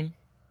they're doing.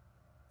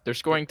 They're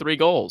scoring 3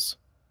 goals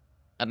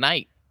a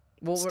night.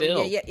 Well,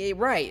 still. yeah,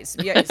 right.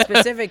 Yeah,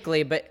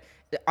 specifically, but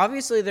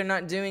obviously they're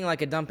not doing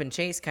like a dump and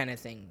chase kind of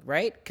thing,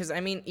 right? Because, I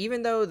mean,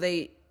 even though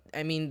they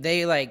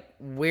like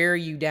wear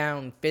you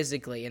down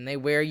physically and they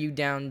wear you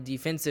down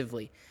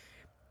defensively,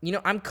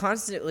 I'm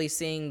constantly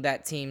seeing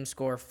that team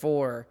score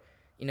 4,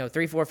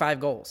 3, 4, 5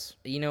 goals,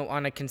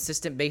 on a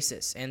consistent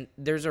basis. And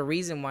there's a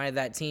reason why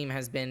that team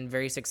has been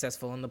very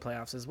successful in the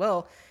playoffs as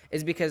well,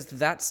 is because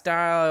that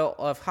style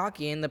of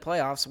hockey in the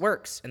playoffs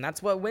works, and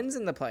that's what wins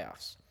in the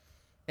playoffs.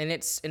 And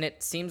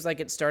it seems like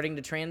it's starting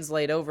to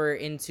translate over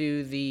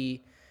into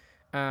the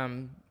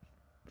into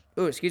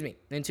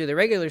the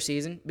regular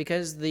season,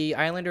 because the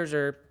Islanders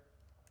are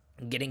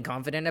getting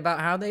confident about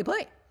how they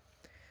play.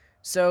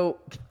 So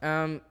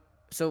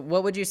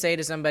what would you say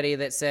to somebody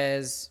that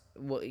says,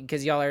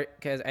 because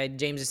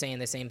James is saying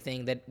the same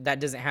thing, that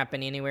doesn't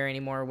happen anywhere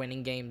anymore,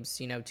 winning games,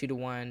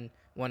 2-1,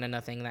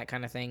 1-0, that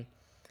kind of thing.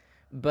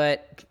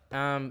 But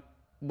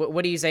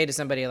what do you say to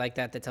somebody like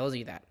that tells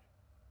you that?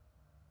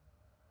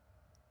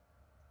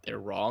 They're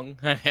wrong.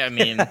 I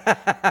mean,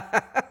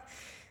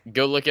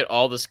 go look at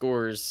all the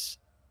scores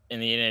in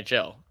the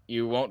NHL.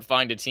 You won't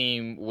find a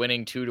team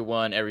winning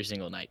 2-1 every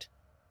single night.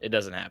 It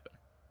doesn't happen.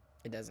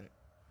 It doesn't.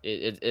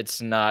 It's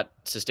not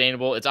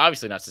sustainable. It's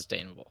obviously not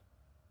sustainable.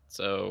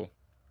 So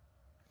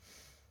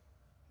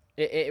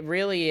it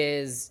really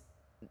is.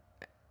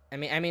 I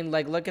mean,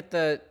 like, look at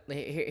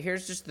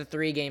here's just the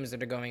 3 games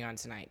that are going on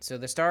tonight. So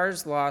the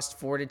Stars lost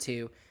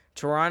 4-2.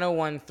 Toronto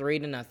won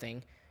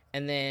 3-0.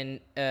 And then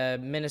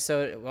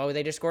Minnesota,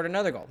 they just scored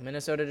another goal.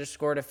 Minnesota just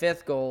scored a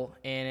 5th goal,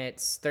 and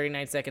it's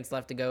 39 seconds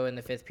left to go in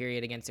the 5th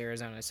period against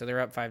Arizona. So they're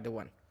up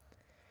 5-1.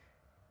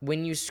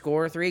 When you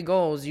score 3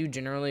 goals, you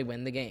generally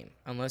win the game,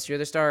 unless you're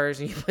the Stars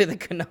and you play the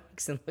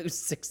Canucks and lose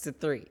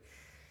 6-3.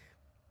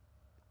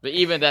 But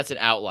even that's an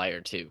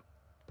outlier too.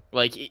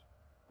 Like,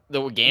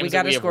 the games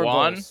that we have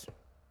won, goals.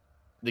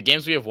 The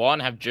games we have won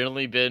have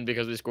generally been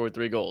because we scored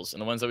 3 goals,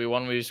 and the ones that we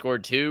won when we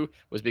scored 2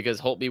 was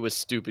because Holtby was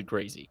stupid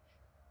crazy.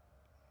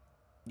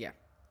 Yeah.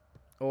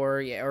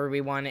 Or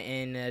we won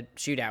in a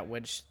shootout,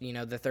 which, the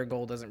 3rd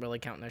goal doesn't really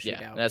count in a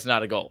shootout. Yeah, that's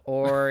not a goal.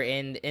 Or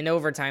in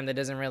overtime, that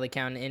doesn't really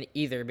count in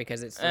either,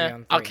 because it's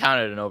 3-on-3. I'll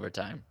count it in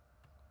overtime.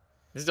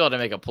 They still have to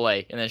make a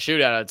play. And then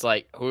shootout, it's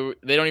like,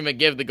 they don't even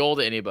give the goal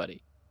to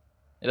anybody.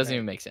 It doesn't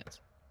even make sense.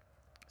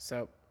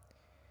 So,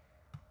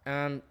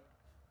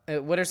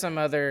 what are some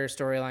other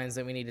storylines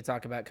that we need to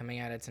talk about coming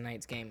out of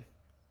tonight's game?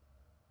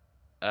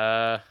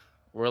 We're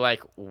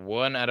like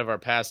 1 out of our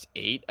past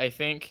 8, I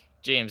think.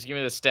 James, give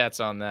me the stats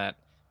on that.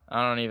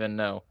 I don't even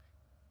know,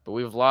 but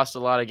we've lost a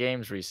lot of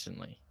games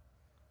recently.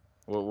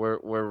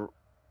 We're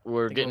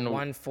getting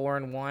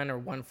 1-4-1 or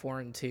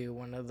 1-4-2.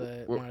 One of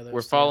those.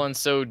 We're falling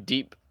so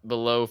deep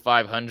below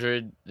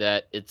 500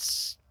 that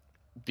it's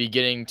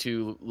beginning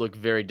to look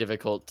very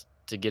difficult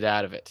to get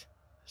out of it.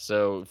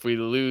 So if we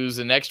lose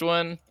the next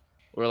one,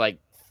 we're like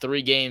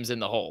 3 games in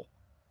the hole.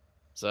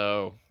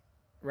 So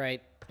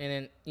right,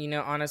 and then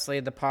honestly,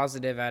 the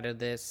positive out of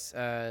this.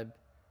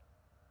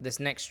 This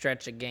next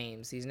stretch of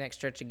games. These next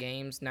stretch of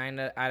games,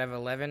 9 out of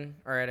 11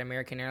 are at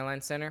American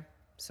Airlines Center.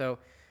 So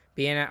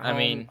being at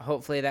home,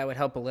 hopefully that would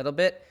help a little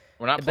bit.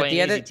 We're not playing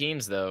easy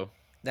teams, though.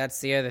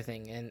 That's the other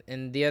thing.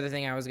 And the other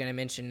thing I was going to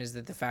mention is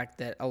that the fact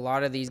that a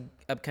lot of these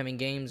upcoming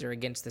games are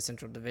against the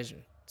Central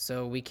Division.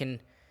 So we can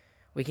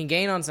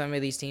gain on some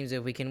of these teams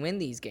if we can win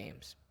these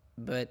games.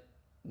 But,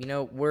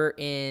 we're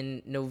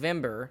in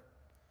November.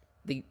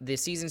 The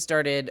season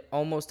started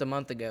almost a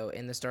month ago,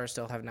 and the Stars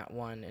still have not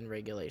won in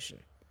regulation.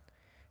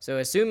 So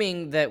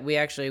assuming that we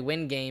actually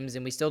win games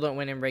and we still don't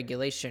win in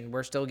regulation,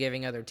 we're still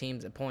giving other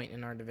teams a point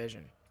in our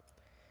division.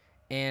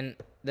 And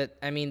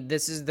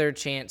this is their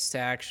chance to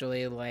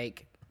actually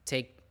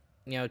take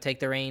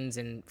the reins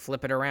and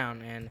flip it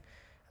around.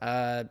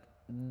 And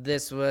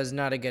this was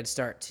not a good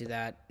start to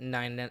that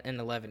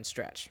 9-11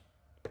 stretch.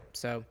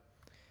 So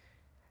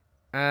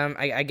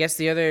I guess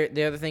the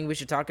other thing we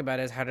should talk about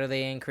is, how do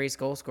they increase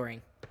goal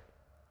scoring?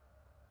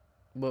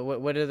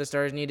 What do the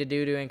Stars need to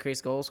do to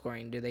increase goal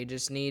scoring? Do they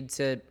just need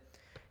to?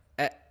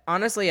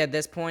 Honestly, at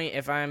this point,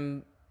 if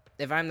I'm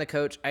the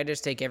coach, I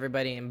just take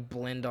everybody and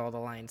blend all the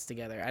lines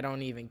together. I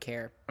don't even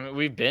care. I mean,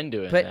 we've been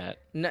doing that.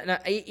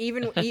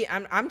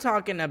 I'm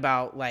talking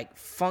about like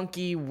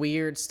funky,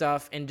 weird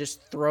stuff and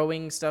just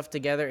throwing stuff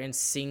together and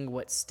seeing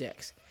what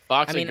sticks.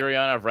 Faksa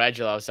Gurianov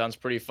Radulov sounds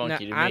pretty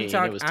funky to me. I'm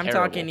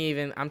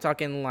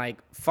talking like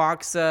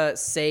Faksa,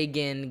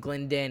 Sagan,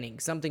 Glendening,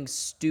 something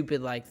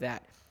stupid like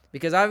that.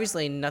 Because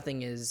obviously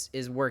nothing is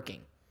working.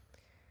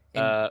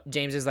 And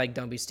James is like,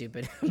 don't be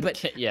stupid.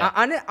 But yeah.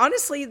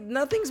 Honestly,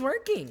 nothing's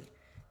working.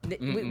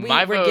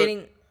 My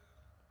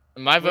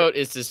vote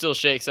is to still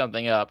shake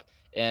something up.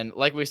 And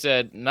like we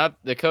said,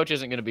 the coach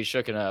isn't going to be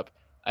shooken up.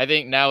 I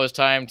think now is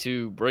time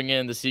to bring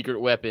in the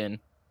secret weapon,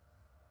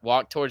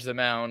 walk towards the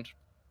mound,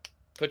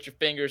 put your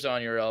fingers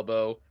on your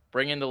elbow,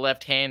 bring in the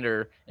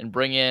left-hander, and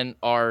bring in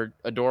our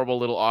adorable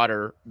little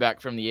otter back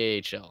from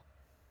the AHL.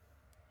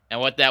 And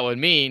what that would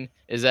mean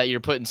is that you're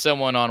putting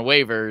someone on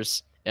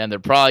waivers, and they're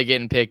probably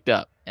getting picked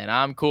up. And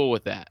I'm cool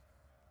with that.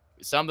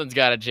 Something's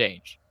got to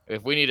change.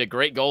 If we need a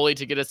great goalie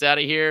to get us out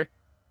of here,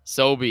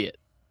 so be it.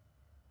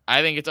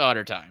 I think it's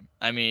Otter time.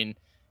 I mean,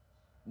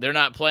 they're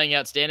not playing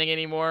outstanding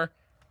anymore.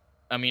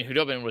 I mean,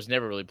 Hudobin was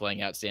never really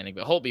playing outstanding,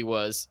 but Holtby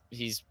was.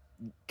 He's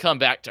come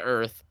back to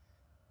earth.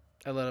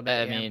 A little bit,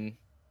 I mean,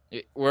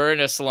 we're in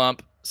a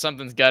slump.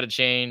 something's got to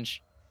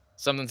change.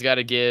 Something's got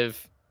to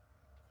give.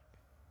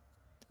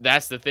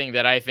 That's the thing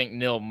that I think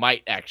Nil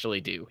might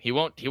actually do. He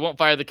won't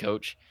fire the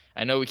coach.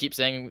 I know we keep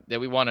saying that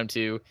we want him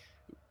to.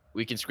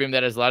 We can scream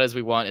that as loud as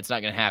we want. It's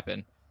not going to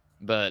happen.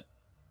 But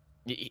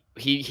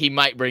he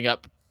might bring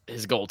up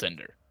his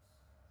goaltender.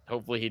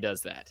 Hopefully he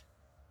does that.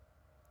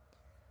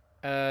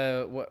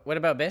 What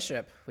about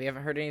Bishop? We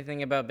haven't heard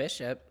anything about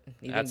Bishop. You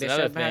think That's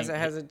another Bishop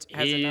has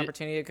thing. an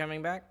opportunity of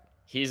coming back?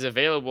 He's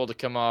available to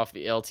come off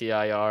the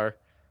LTIR.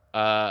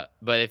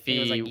 But if It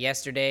was like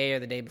yesterday or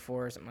the day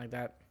before or something like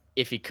that.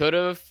 If he could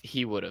have,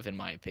 he would have, in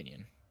my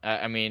opinion.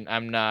 I mean,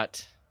 I'm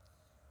not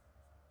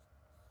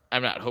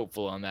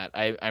hopeful on that.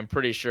 I'm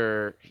pretty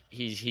sure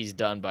he's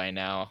done by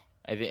now.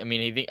 I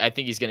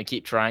think he's going to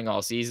keep trying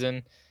all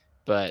season,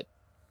 but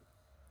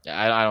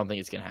I don't think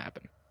it's going to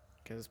happen.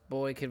 Because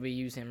boy, could we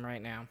use him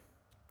right now.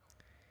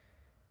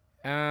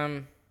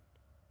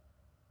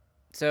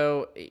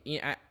 So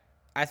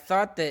I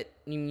thought that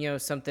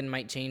something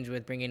might change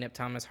with bringing up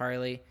Thomas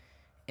Harley,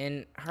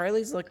 and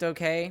Harley's looked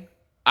okay.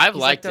 I've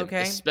liked him.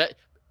 Okay.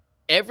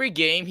 Every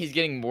game, he's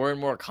getting more and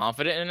more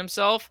confident in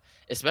himself.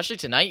 Especially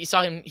tonight, you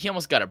saw him. He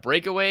almost got a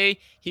breakaway.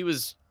 He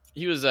was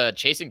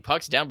chasing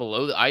pucks down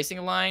below the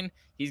icing line.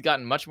 He's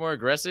gotten much more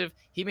aggressive.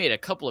 He made a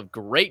couple of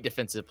great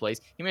defensive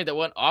plays. He made that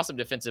one awesome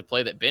defensive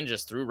play that Ben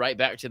just threw right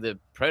back to the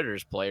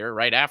Predators player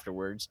right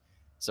afterwards.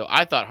 So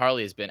I thought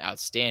Harley has been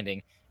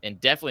outstanding and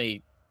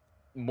definitely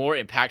more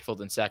impactful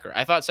than Sekera.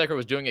 I thought Sekera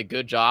was doing a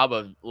good job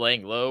of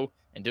laying low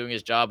and doing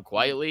his job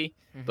quietly,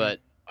 but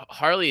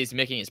Harley is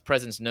making his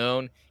presence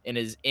known and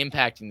is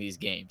impacting these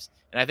games.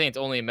 And I think it's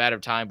only a matter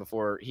of time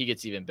before he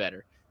gets even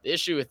better. The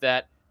issue with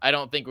that, I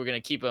don't think we're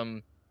going to keep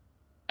him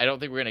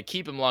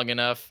long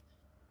enough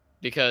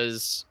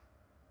because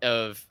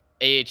of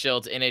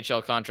AHL to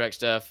NHL contract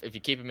stuff. If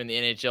you keep him in the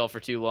NHL for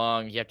too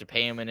long, you have to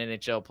pay him an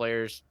NHL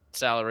player's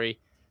salary,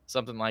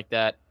 something like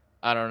that.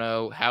 I don't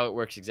know how it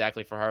works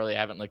exactly for Harley. I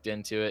haven't looked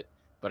into it,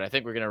 but I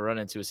think we're going to run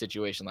into a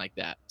situation like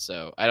that.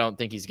 So I don't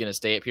think he's going to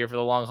stay up here for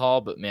the long haul,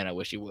 but man, I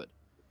wish he would.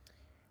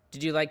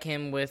 Did you like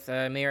him with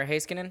Miro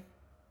Heiskanen?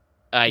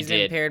 He's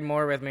been paired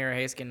more with Miro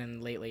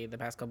Heiskanen lately, the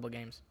past couple of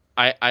games.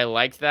 I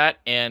liked that,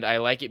 and I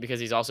like it because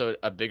he's also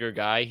a bigger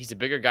guy. He's a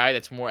bigger guy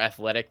that's more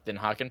athletic than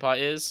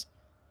Hakanpää is.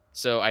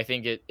 So I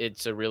think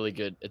it's a really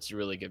good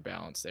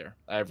balance there.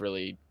 I've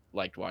really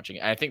liked watching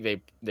it. I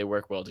think they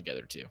work well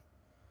together too.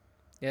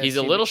 Yeah, he's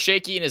a little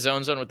shaky in his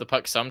own zone with the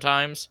puck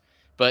sometimes,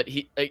 but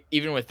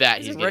even with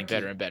that, he's getting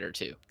better and better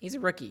too. He's a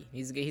rookie.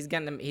 He's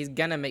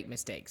gonna make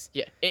mistakes.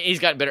 Yeah, he's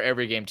gotten better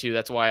every game too.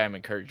 That's why I'm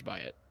encouraged by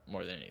it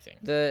more than anything.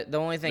 The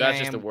only thing that's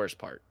just the worst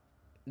part.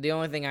 The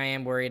only thing I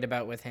am worried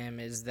about with him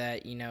is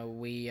that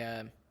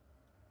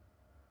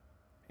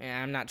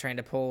I'm not trying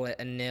to pull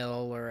a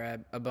nil or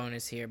a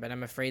bonus here, but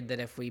I'm afraid that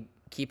if we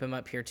keep him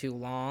up here too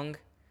long,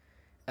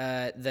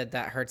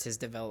 that hurts his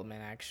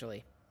development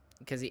actually.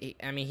 Because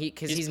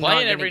he's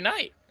playing every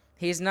night.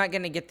 He's not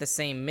going to get the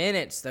same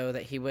minutes though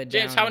that he would.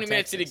 James, how many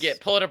minutes did he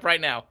get? Pull it up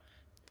right now.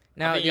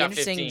 Now the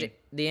interesting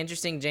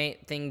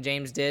thing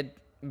James did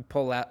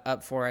pull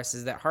up for us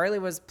is that Harley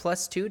was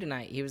 +2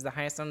 tonight. He was the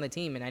highest on the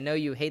team, and I know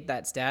you hate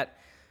that stat,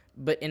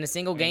 but in a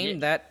single game,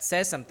 that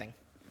says something.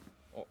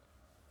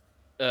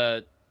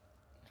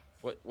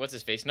 What's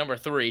his face? Number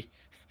 3.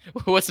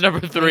 What's number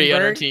 3 Klingberg?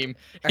 on our team?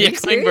 Are you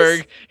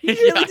serious? You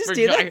really just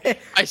do that?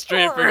 I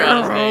straight up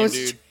forgot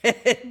his name,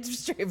 dude.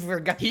 Straight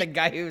forgot the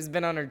guy who's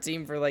been on our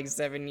team for like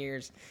 7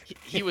 years.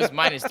 He was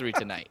 -3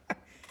 tonight,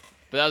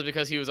 but that was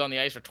because he was on the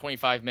ice for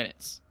 25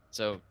 minutes.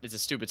 So it's a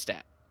stupid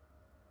stat.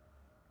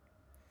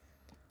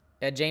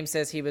 James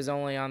says he was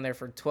only on there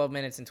for 12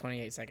 minutes and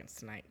 28 seconds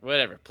tonight.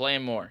 Whatever, play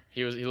him more.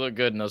 He looked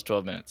good in those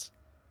 12 minutes.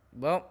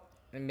 Well,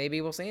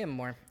 maybe we'll see him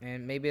more,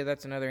 and maybe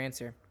that's another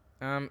answer.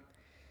 That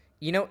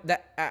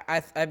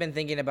I've been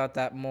thinking about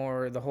that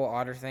more. The whole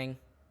Otter thing.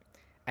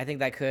 I think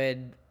that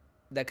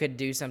could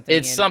do something.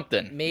 It's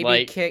something.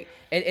 Maybe kick.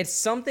 It's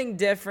something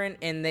different,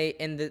 and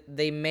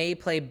they may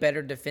play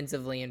better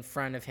defensively in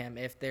front of him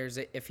if there's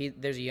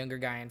a younger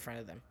guy in front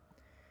of them.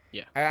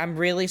 Yeah, I'm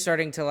really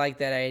starting to like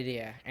that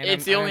idea. And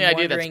it's the only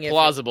idea that's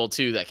plausible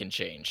too that can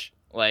change.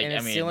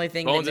 It's the only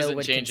thing Bones that Bill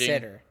would changing.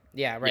 Consider.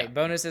 Yeah, right. Yeah.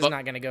 Bonus is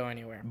not going to go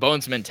anywhere.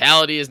 Bones'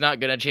 mentality is not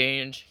going to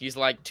change. He's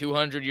like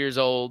 200 years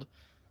old,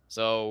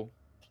 so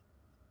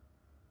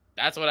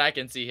that's what I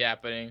can see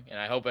happening, and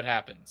I hope it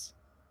happens.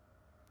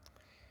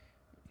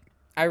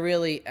 I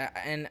really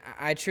and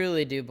I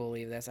truly do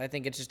believe this. I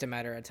think it's just a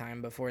matter of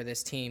time before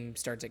this team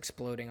starts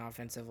exploding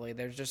offensively.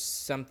 There's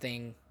just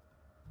something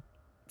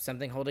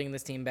holding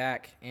this team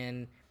back,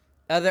 and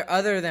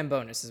other than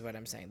Bonus is what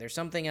I'm saying. There's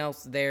something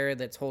else there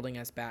that's holding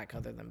us back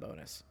other than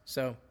Bonus.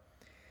 So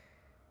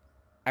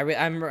I'm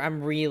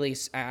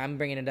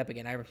bringing it up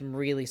again. I'm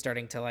really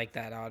starting to like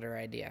that Otter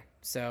idea.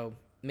 So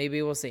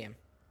maybe we'll see him.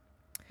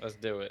 Let's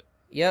do it.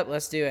 Yep,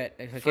 let's do it.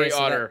 Okay, free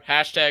Otter.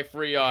 Hashtag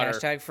free Otter.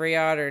 Hashtag free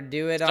Otter.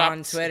 Do it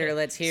on Twitter.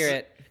 Let's hear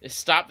it.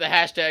 Stop the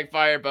hashtag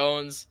fire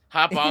Bones.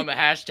 Hop on the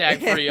hashtag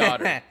free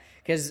Otter.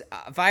 Because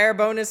fire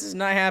bonus is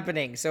not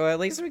happening, so at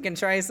least we can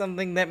try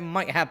something that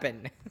might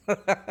happen.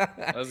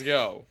 Let's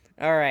go.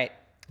 All right.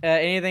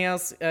 Anything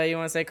else you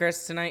want to say,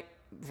 Chris, tonight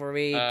before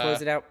we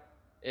close it out?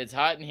 It's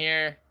hot in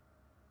here.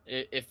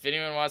 If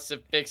anyone wants to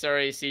fix our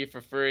AC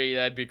for free,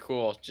 that'd be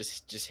cool.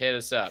 Just hit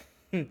us up.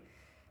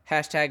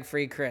 Hashtag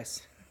free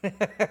Chris.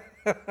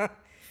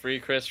 Free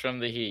Chris from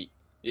the heat.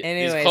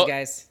 Anyways,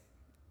 guys,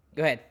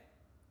 go ahead.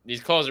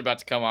 These clothes are about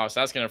to come off, so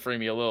that's gonna free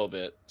me a little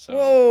bit. So.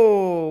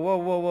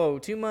 Whoa!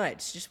 Too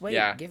much. Just wait.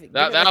 Yeah, give it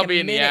that'll like be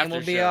in the after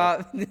we'll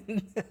show.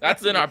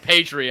 That's in our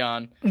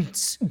Patreon.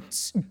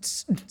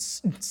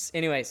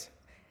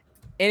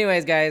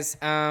 Anyways, guys,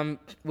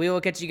 we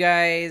will catch you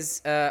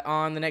guys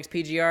on the next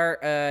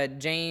PGR.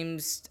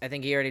 James, I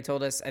think he already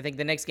told us. I think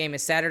the next game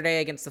is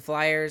Saturday against the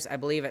Flyers, I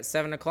believe at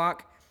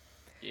 7:00.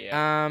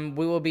 Yeah.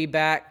 We will be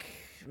back.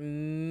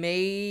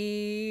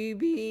 Maybe,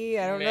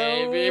 I don't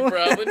know. Maybe,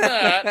 probably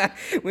not.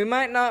 We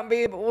might not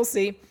be, but we'll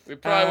see. We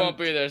probably won't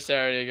be there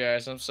Saturday,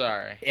 guys. I'm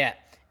sorry. Yeah.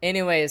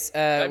 Anyways,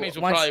 that means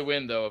we'll probably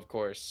win, though, of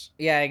course.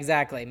 Yeah,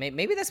 exactly.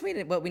 Maybe that's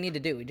what we need to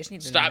do. We just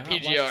need to stop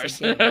PGRs.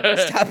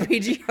 Stop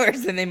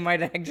PGRs, and they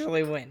might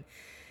actually win.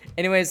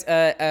 Anyways,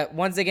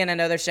 once again,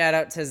 another shout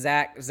out to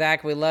Zach.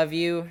 Zach, we love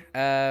you.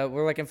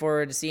 We're looking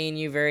forward to seeing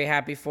you. Very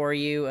happy for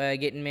you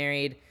getting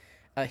married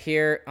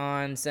here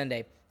on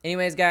Sunday.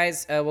 Anyways,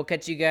 guys, we'll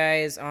catch you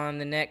guys on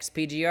the next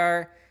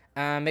PGR.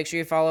 Make sure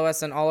you follow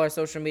us on all our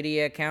social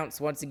media accounts.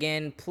 Once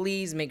again,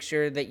 please make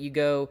sure that you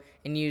go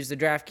and use the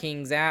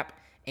DraftKings app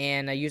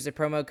and use the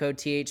promo code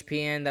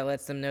THPN. That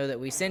lets them know that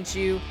we sent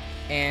you.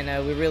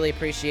 And we really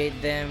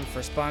appreciate them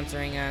for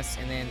sponsoring us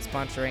and then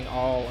sponsoring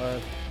all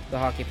of the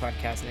Hockey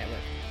Podcast Network.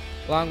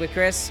 Along with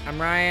Chris,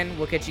 I'm Ryan.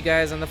 We'll catch you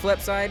guys on the flip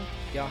side.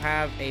 Y'all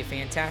have a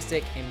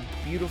fantastic and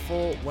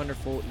beautiful,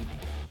 wonderful evening.